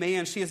to the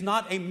man. She is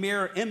not a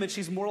mirror image.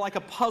 She's more like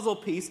a puzzle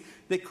piece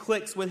that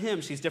clicks with him.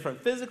 She's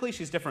different physically.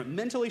 She's different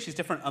mentally. She's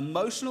different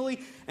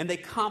emotionally, and they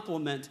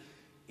complement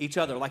each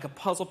other like a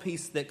puzzle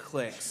piece that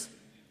clicks.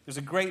 There's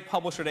a great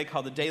publisher today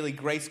called the Daily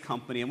Grace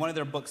Company, and one of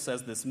their books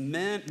says this: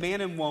 man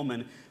and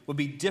woman will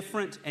be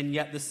different and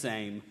yet the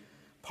same,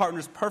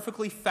 partners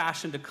perfectly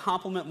fashioned to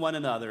complement one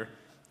another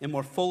and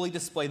more fully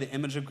display the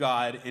image of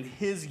God in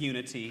his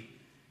unity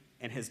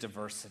and his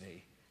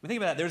diversity. When think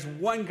about that, there's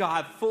one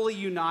God fully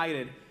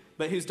united,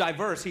 but who's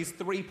diverse. He's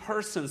 3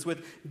 persons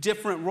with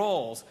different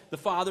roles, the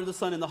Father, the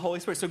Son, and the Holy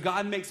Spirit. So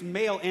God makes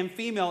male and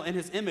female in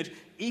his image,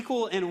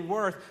 equal in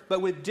worth, but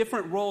with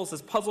different roles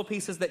as puzzle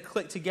pieces that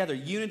click together,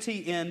 unity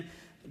in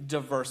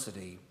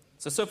diversity.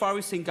 So far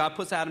we've seen God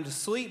puts Adam to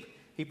sleep.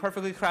 He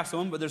perfectly crafts the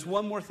woman, but there's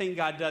one more thing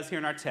God does here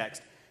in our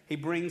text. He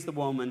brings the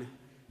woman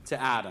to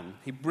Adam.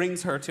 He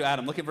brings her to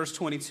Adam. Look at verse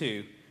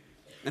 22.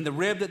 And the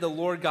rib that the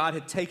Lord God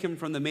had taken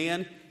from the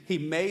man, he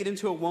made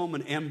into a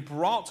woman and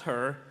brought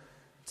her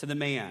to the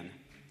man.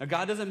 Now,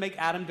 God doesn't make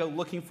Adam go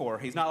looking for her.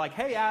 He's not like,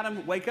 hey,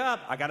 Adam, wake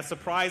up. I got a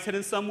surprise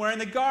hidden somewhere in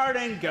the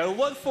garden. Go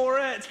look for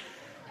it.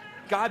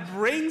 God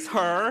brings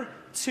her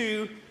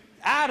to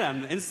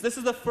Adam. And this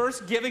is the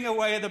first giving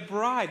away of the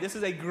bride. This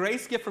is a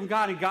grace gift from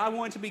God. And God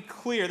wanted to be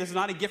clear. This is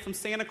not a gift from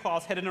Santa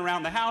Claus hidden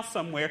around the house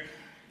somewhere.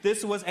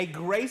 This was a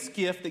grace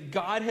gift that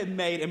God had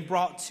made and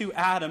brought to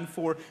Adam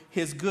for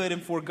his good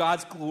and for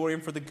God's glory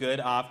and for the good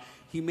of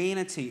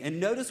humanity. And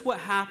notice what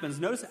happens.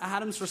 Notice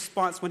Adam's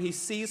response when he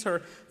sees her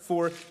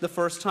for the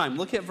first time.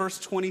 Look at verse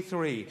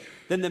 23.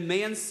 Then the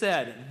man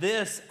said,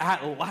 this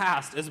at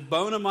last is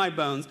bone of my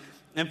bones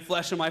and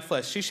flesh of my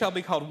flesh. She shall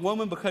be called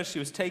woman because she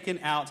was taken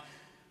out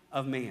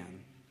of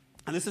man.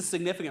 And this is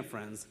significant,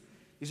 friends.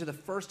 These are the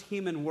first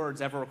human words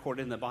ever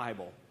recorded in the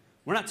Bible.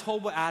 We're not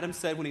told what Adam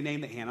said when he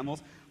named the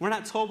animals. We're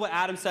not told what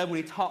Adam said when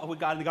he talked with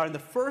God in the garden. The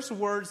first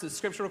words that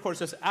Scripture records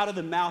just out of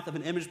the mouth of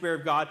an image bearer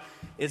of God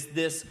is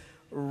this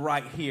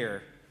right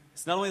here.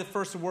 It's not only the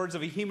first words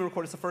of a human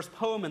recorded, it's the first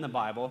poem in the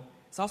Bible.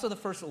 It's also the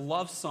first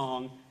love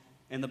song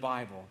in the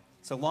Bible.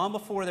 So long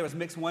before there was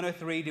Mix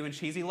 103 doing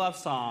cheesy love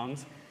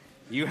songs,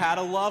 you had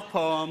a love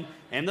poem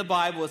in the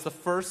Bible. It's the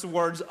first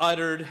words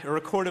uttered or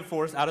recorded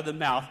for us out of the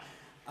mouth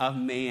of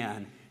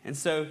man. And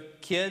so,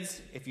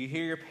 kids, if you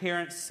hear your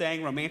parents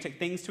saying romantic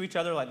things to each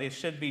other like they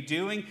should be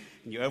doing,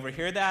 and you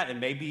overhear that, and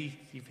maybe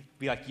you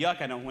be like,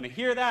 yuck, I don't want to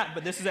hear that,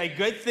 but this is a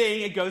good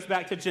thing. It goes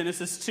back to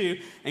Genesis 2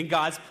 and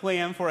God's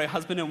plan for a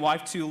husband and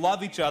wife to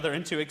love each other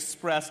and to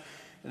express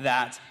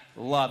that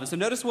love. And so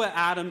notice what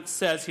Adam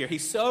says here.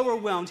 He's so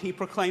overwhelmed, he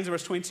proclaims in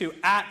verse 22,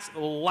 at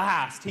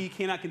last. He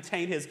cannot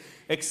contain his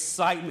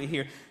excitement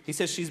here. He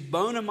says, she's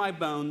bone of my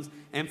bones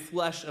and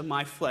flesh of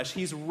my flesh.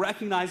 He's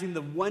recognizing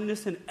the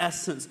oneness and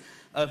essence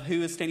of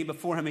who is standing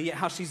before him, and yet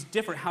how she's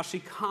different, how she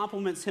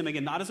complements him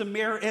again, not as a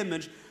mirror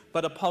image,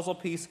 but a puzzle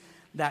piece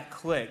that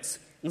clicks.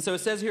 And so it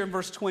says here in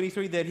verse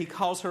 23 that he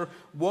calls her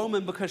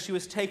woman because she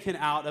was taken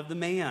out of the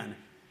man.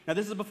 Now,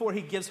 this is before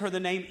he gives her the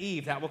name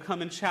Eve. That will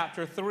come in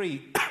chapter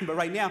 3. But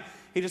right now,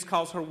 he just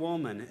calls her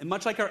woman. And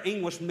much like our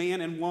English,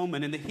 man and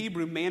woman, in the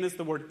Hebrew, man is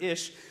the word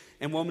ish,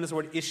 and woman is the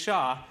word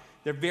isha.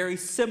 They're very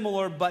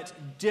similar but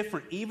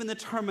different. Even the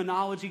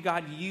terminology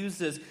God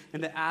uses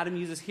and that Adam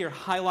uses here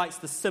highlights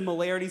the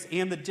similarities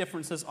and the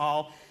differences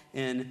all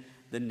in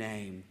the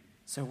name.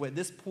 So at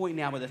this point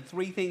now, with the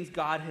three things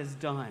God has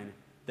done,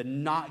 the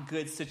not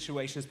good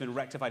situation has been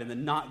rectified, and the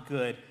not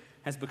good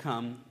has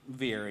become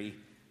very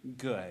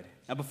good.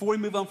 Now, before we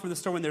move on from the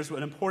story, there's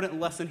an important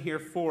lesson here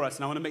for us,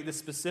 and I want to make this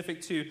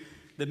specific to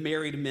the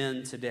married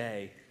men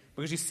today.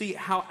 Because you see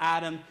how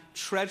Adam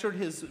treasured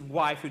his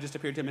wife who just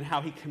appeared to him and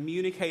how he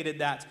communicated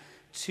that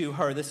to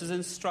her. This is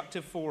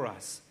instructive for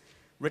us.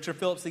 Richard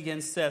Phillips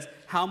again says,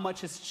 how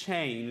much has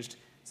changed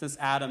since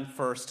Adam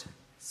first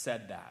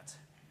said that?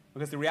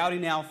 Because the reality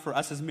now for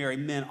us as married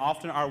men,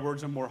 often our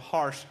words are more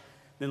harsh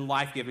than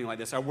life-giving like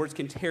this. Our words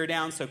can tear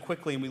down so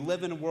quickly, and we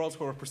live in worlds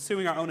where we're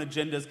pursuing our own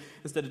agendas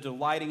instead of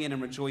delighting in and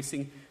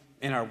rejoicing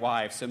in our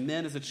wives. So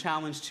men, as a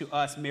challenge to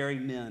us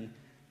married men,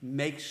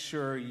 make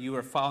sure you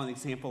are following the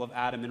example of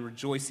Adam and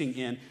rejoicing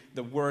in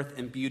the worth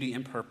and beauty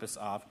and purpose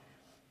of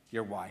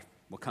your wife.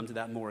 We'll come to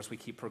that more as we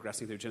keep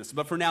progressing through Genesis.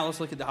 But for now, let's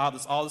look at how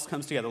all this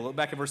comes together. Look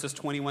back at verses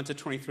 21 to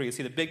 23 and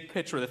see the big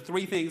picture of the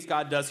three things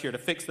God does here to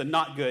fix the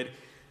not good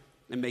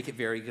and make it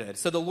very good.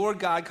 So the Lord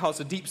God caused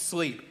a deep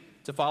sleep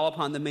to fall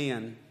upon the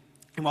man,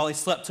 and while he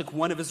slept, took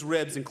one of his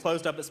ribs and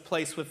closed up its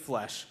place with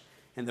flesh.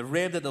 And the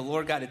rib that the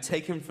Lord God had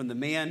taken from the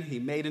man, he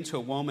made into a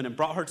woman and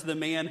brought her to the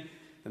man.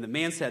 And the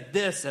man said,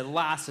 this at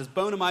last is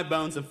bone of my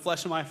bones and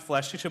flesh of my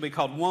flesh. She shall be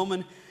called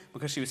woman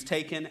because she was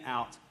taken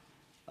out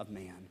of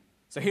man.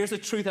 So here's the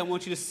truth I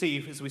want you to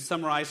see as we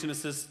summarize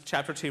Genesis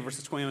chapter 2,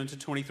 verses 21 to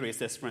 23. It's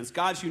this, friends.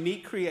 God's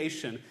unique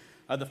creation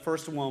of the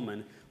first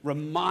woman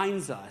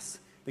reminds us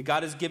that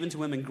God has given to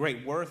women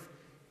great worth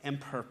and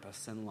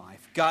purpose in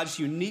life. God's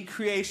unique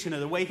creation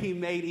of the way he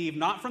made Eve,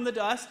 not from the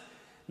dust,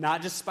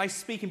 not just by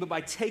speaking, but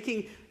by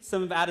taking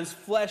some of Adam's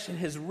flesh and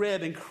his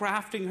rib and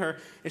crafting her,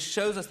 it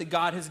shows us that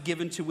God has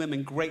given to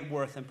women great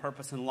worth and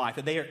purpose in life.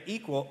 That they are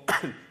equal,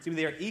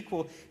 they are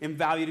equal in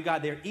value to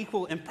God. They are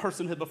equal in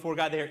personhood before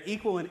God. They are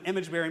equal in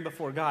image bearing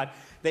before God.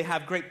 They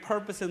have great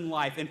purpose in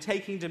life in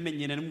taking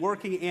dominion and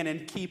working in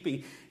and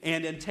keeping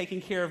and in taking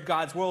care of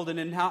God's world and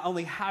in not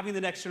only having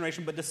the next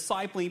generation, but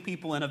discipling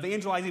people and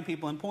evangelizing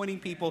people and pointing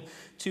people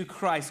to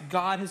Christ.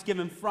 God has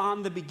given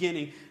from the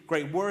beginning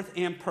great worth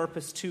and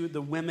purpose to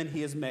the women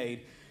he has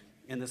made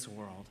in this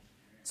world.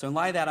 So in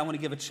light of that, I want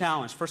to give a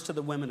challenge, first to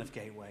the women of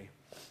Gateway.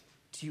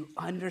 Do you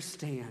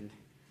understand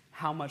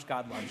how much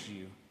God loves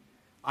you?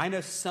 I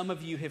know some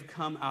of you have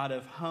come out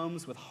of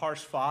homes with harsh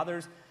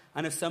fathers.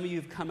 I know some of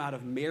you have come out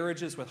of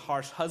marriages with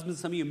harsh husbands.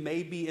 Some of you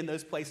may be in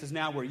those places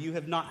now where you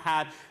have not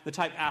had the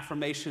type of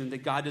affirmation that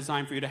God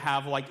designed for you to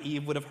have, like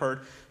Eve would have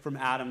heard from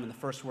Adam in the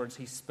first words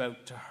he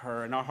spoke to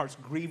her. And our hearts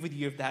grieve with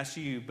you if that's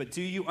you. But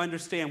do you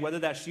understand, whether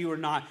that's you or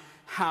not,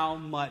 how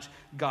much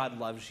God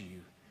loves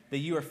you? That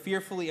you are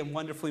fearfully and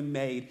wonderfully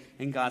made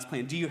in God's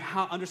plan. Do you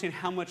understand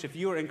how much, if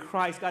you are in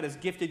Christ, God has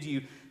gifted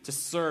you to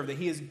serve, that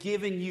he has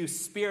given you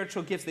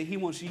spiritual gifts that he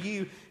wants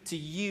you to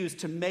use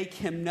to make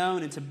him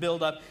known and to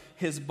build up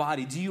his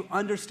body? Do you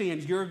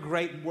understand your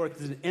great worth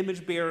as an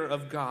image bearer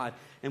of God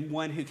and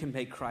one who can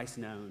make Christ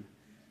known?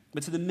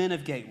 But to the men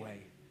of Gateway,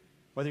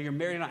 whether you're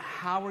married or not,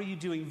 how are you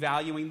doing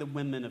valuing the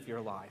women of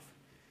your life?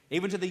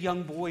 Even to the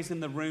young boys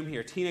in the room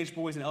here, teenage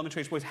boys and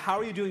elementary age boys, how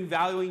are you doing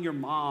valuing your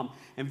mom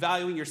and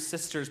valuing your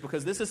sisters?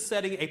 Because this is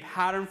setting a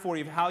pattern for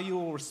you of how you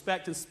will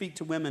respect and speak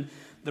to women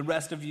the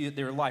rest of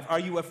their life. Are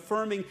you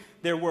affirming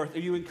their worth? Are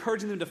you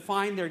encouraging them to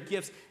find their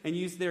gifts and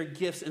use their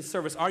gifts in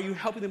service? Are you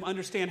helping them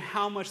understand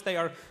how much they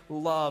are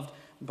loved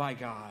by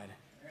God?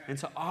 And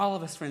to all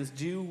of us, friends,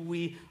 do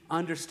we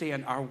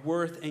understand our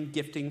worth and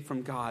gifting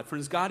from God?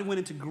 Friends, God went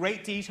into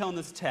great detail in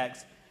this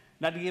text,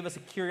 not to give us a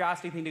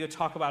curiosity thing to go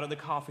talk about at the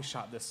coffee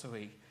shop this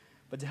week,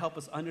 but to help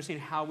us understand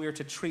how we are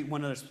to treat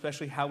one another,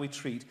 especially how we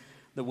treat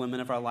the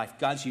women of our life.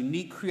 God's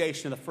unique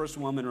creation of the first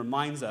woman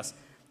reminds us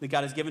that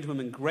God has given to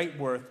women great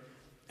worth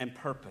and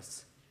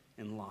purpose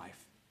in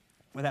life.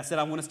 With that said,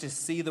 I want us to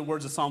see the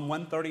words of Psalm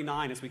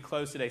 139 as we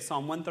close today.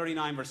 Psalm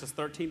 139, verses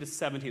 13 to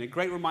 17. A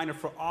great reminder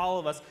for all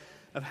of us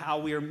of how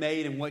we are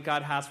made and what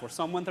God has for us.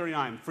 Psalm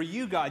 139. For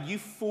you, God, you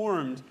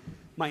formed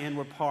my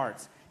inward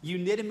parts. You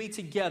knitted me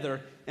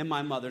together in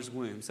my mother's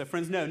womb. So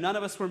friends, no, none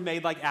of us were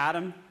made like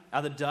Adam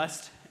out of the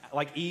dust,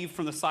 like Eve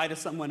from the side of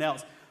someone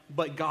else.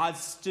 But God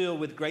still,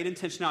 with great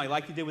intentionality,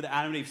 like he did with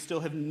Adam and Eve,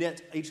 still have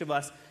knit each of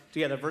us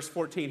together. Verse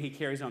 14, he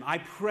carries on. I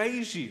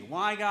praise you.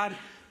 Why, God?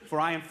 For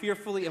I am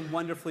fearfully and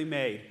wonderfully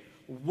made.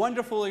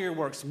 Wonderful are your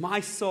works.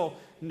 My soul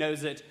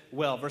knows it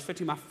well. Verse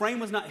 15, my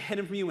frame was not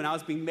hidden from you when I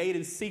was being made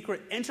in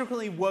secret,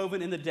 intricately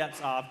woven in the depths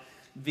of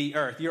the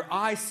earth. Your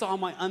eyes saw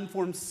my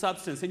unformed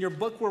substance. In your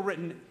book were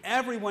written,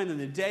 every one of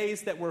the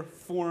days that were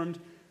formed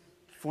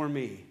for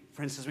me.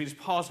 For instance, we just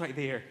pause right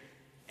there.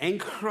 In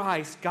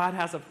Christ, God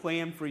has a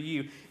plan for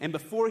you. And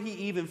before he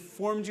even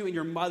formed you in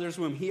your mother's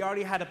womb, he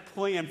already had a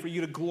plan for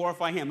you to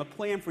glorify him, a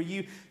plan for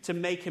you to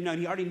make him known.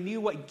 He already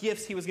knew what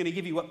gifts he was going to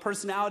give you, what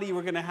personality you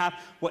were going to have,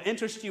 what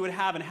interests you would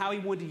have, and how he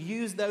wanted to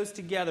use those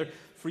together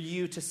for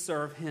you to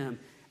serve him.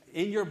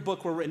 In your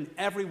book were written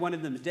every one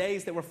of them, the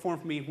days that were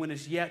formed for me, when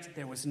as yet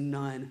there was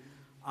none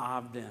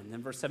of them.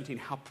 Then verse 17,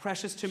 how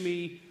precious to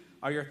me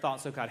are your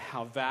thoughts, O God,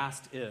 how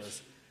vast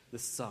is the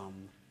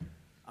sum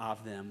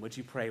of them. Would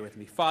you pray with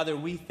me? Father,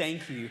 we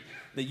thank you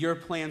that your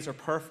plans are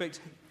perfect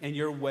and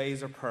your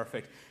ways are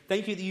perfect.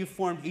 Thank you that you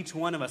formed each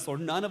one of us. Lord,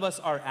 none of us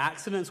are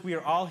accidents. We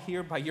are all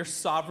here by your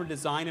sovereign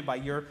design and by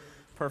your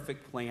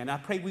perfect plan. I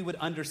pray we would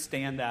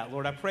understand that,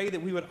 Lord. I pray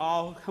that we would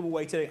all come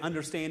away today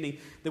understanding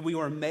that we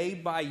were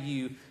made by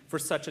you for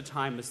such a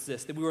time as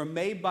this, that we were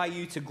made by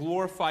you to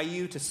glorify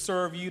you, to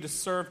serve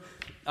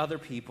other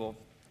people.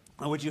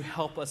 And would you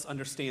help us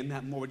understand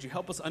that more? Would you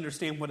help us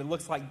understand what it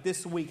looks like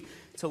this week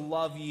to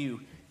love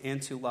you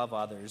and to love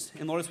others?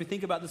 And Lord, as we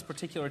think about this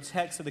particular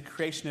text of the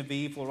creation of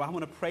Eve, Lord, I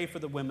want to pray for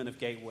the women of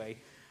Gateway.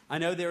 I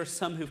know there are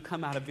some who've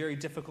come out of very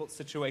difficult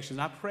situations.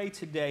 I pray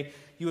today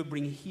you would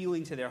bring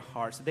healing to their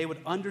hearts, that they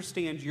would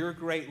understand your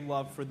great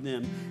love for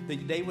them,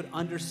 that they would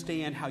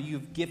understand how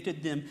you've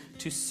gifted them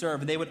to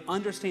serve, and they would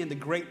understand the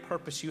great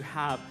purpose you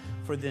have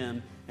for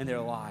them in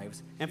their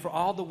lives. And for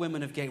all the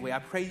women of Gateway, I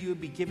pray you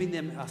would be giving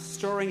them a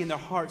stirring in their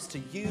hearts to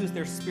use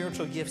their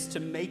spiritual gifts to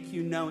make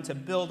you known, to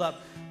build up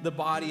the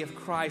body of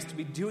Christ, to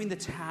be doing the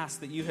tasks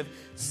that you have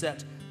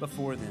set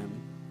before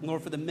them.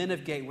 Lord, for the men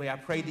of Gateway, I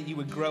pray that you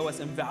would grow us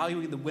in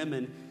valuing the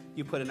women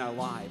you put in our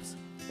lives.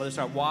 Whether it's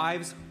our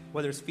wives,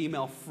 whether it's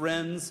female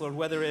friends, Lord,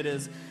 whether it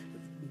is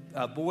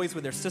boys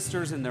with their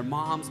sisters and their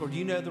moms, Lord,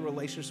 you know the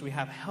relationships we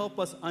have. Help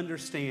us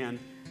understand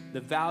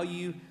the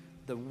value,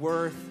 the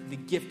worth, the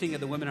gifting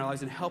of the women in our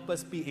lives, and help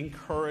us be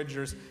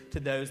encouragers to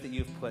those that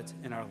you've put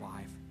in our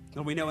life.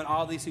 Lord, we know in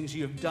all these things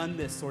you have done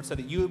this, Lord, so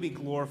that you would be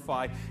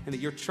glorified and that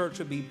your church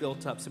would be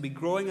built up. So be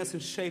growing us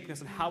and shaping us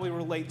in how we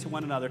relate to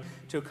one another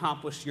to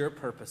accomplish your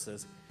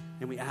purposes.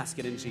 And we ask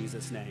it in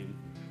Jesus' name.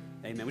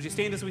 Amen. Would you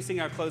stand as we sing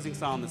our closing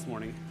psalm this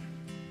morning?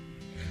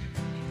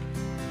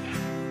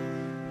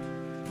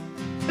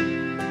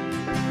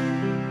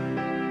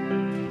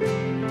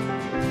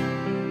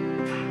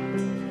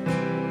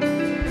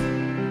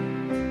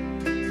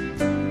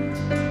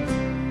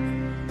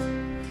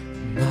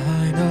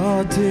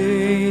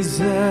 Days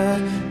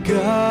that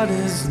God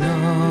has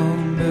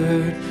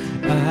numbered,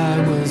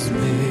 I was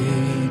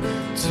made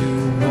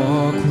to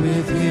walk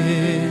with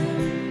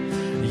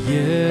him,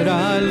 yet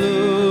I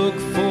look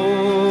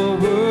for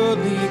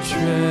worldly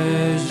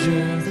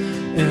treasure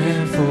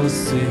and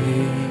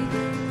forsake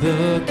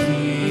the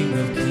King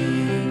of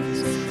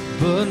Kings.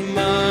 But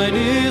mine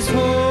is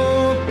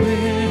hope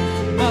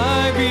in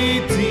my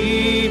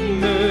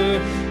Redeemer,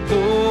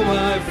 though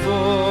I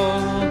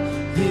fall,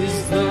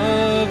 his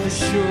love is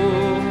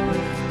sure.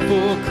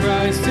 For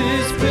Christ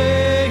is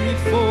paid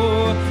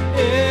for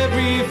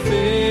every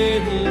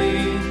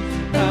failing.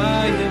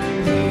 I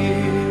am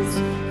his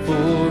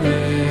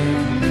forever.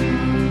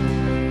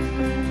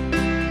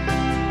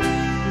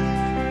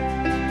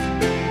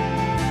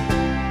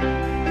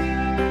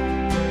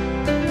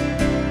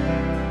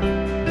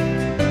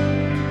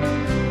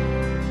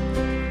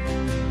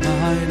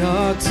 Mine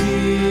are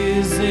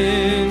tears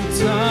in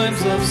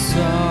times of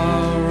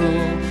sorrow,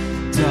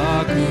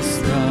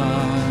 darkness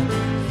not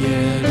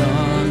yet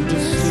understood.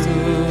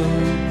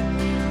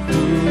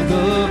 Through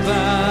the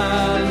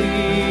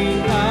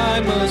valley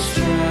I must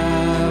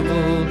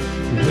travel,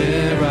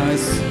 where I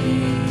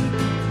see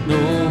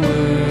no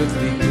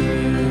earthly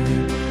good.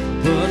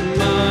 But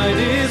mine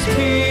is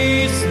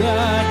peace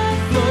that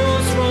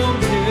flows from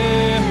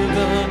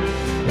heaven,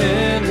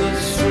 and the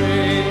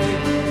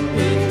strength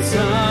in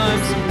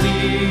times of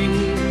need.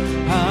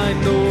 I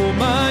know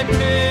my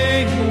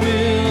pain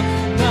will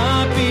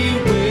not be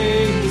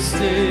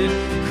wasted.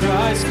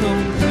 Christ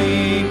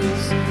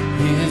completes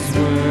his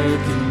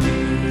work in me.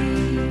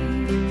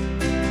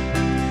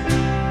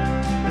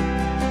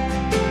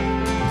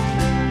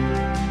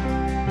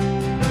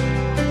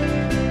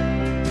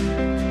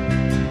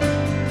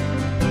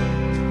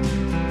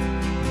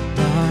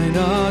 Mine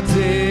are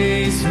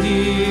days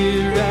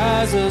here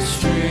as a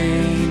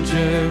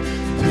stranger,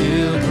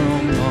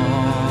 pilgrim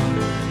on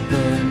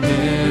the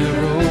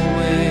narrow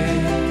way.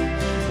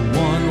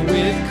 One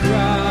with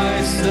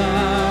Christ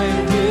I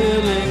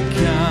will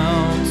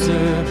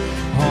encounter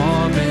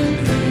harm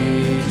and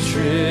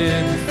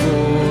hatred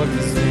for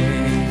his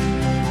name.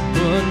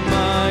 But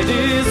mine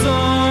is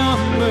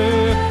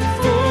armor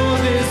for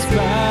this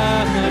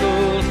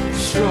battle,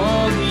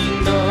 strong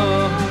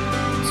enough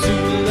to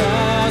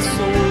last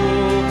the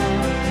war.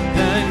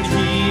 And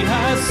he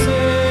has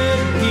said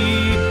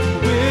he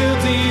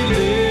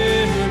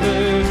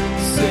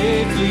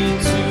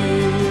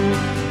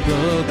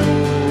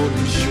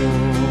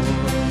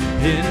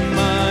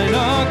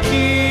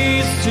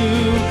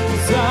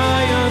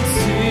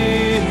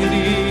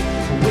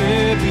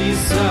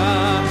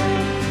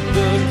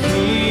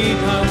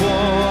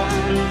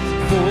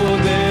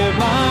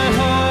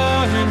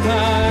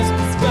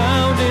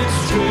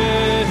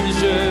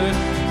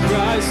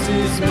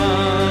is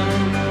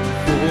mine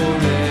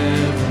forevermore.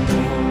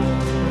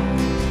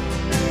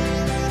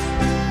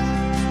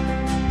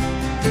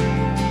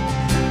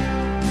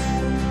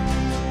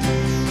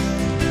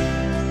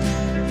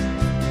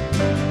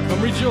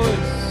 Come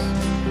rejoice.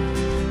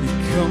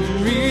 Come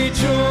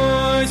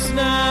rejoice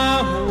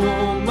now,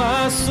 oh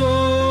my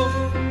soul,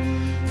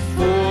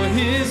 for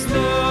his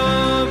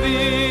love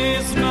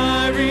is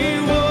my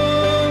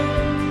reward.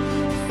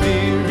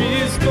 Fear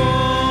is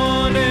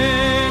gone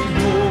and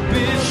hope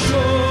is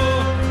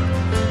sure.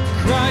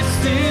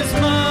 Christ is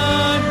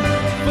mine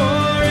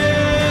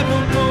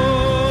forevermore.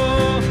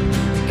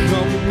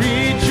 Come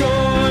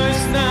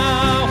rejoice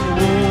now,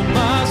 oh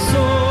my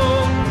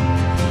soul,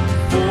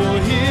 for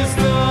his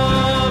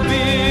love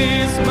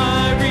is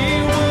my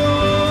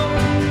reward.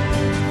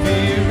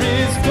 Fear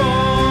is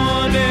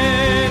gone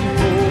and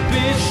hope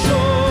is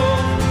sure.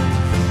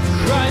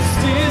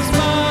 Christ is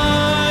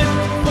mine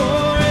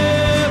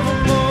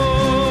forevermore.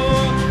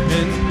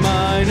 And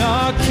mine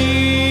are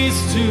keys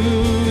to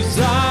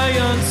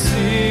Zion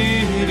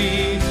city,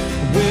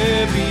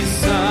 where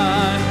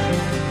beside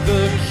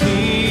the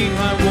King I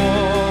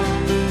walk.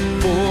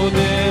 For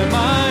there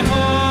my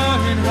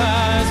heart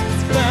has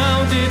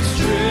found its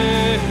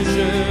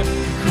treasure.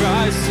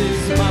 Christ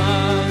is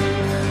mine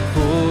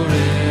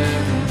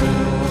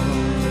forevermore.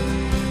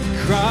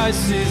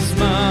 Christ is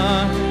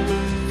mine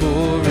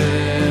forevermore.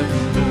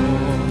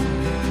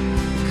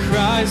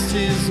 Christ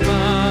is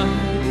mine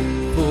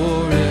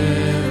forevermore.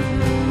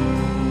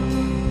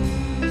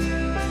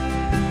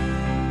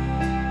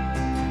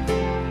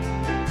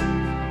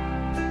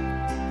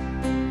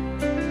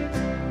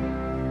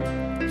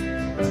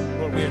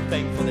 Lord, we are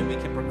thankful that we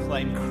can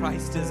proclaim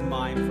Christ is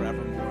mine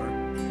forevermore.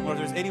 Lord,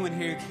 if there's anyone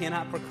here who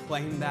cannot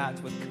proclaim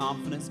that with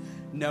confidence,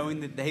 knowing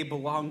that they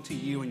belong to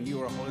you and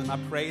you are holy, and I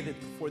pray that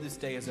before this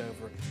day is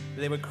over,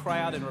 that they would cry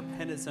out in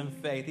repentance and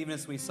faith, even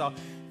as we saw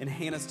in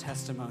Hannah's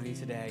testimony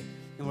today.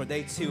 And Lord,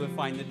 they too would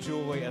find the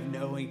joy of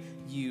knowing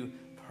you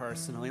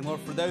personally. And Lord,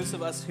 for those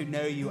of us who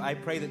know you, I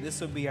pray that this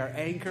would be our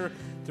anchor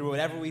through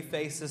whatever we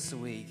face this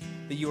week,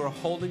 that you are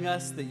holding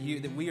us, that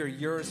we are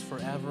yours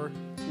forever.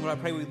 And Lord,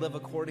 I pray we live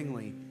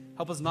accordingly.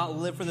 Help us not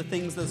live for the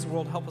things of this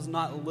world. Help us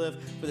not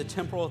live for the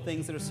temporal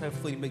things that are so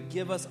fleeting, but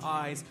give us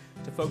eyes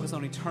to focus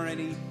on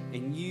eternity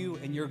and you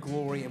and your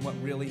glory and what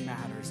really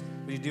matters.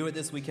 Would you do it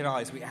this week in our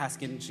lives? We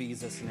ask in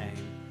Jesus' name.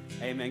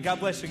 Amen. God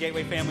bless you,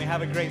 Gateway family.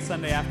 Have a great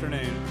Sunday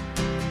afternoon.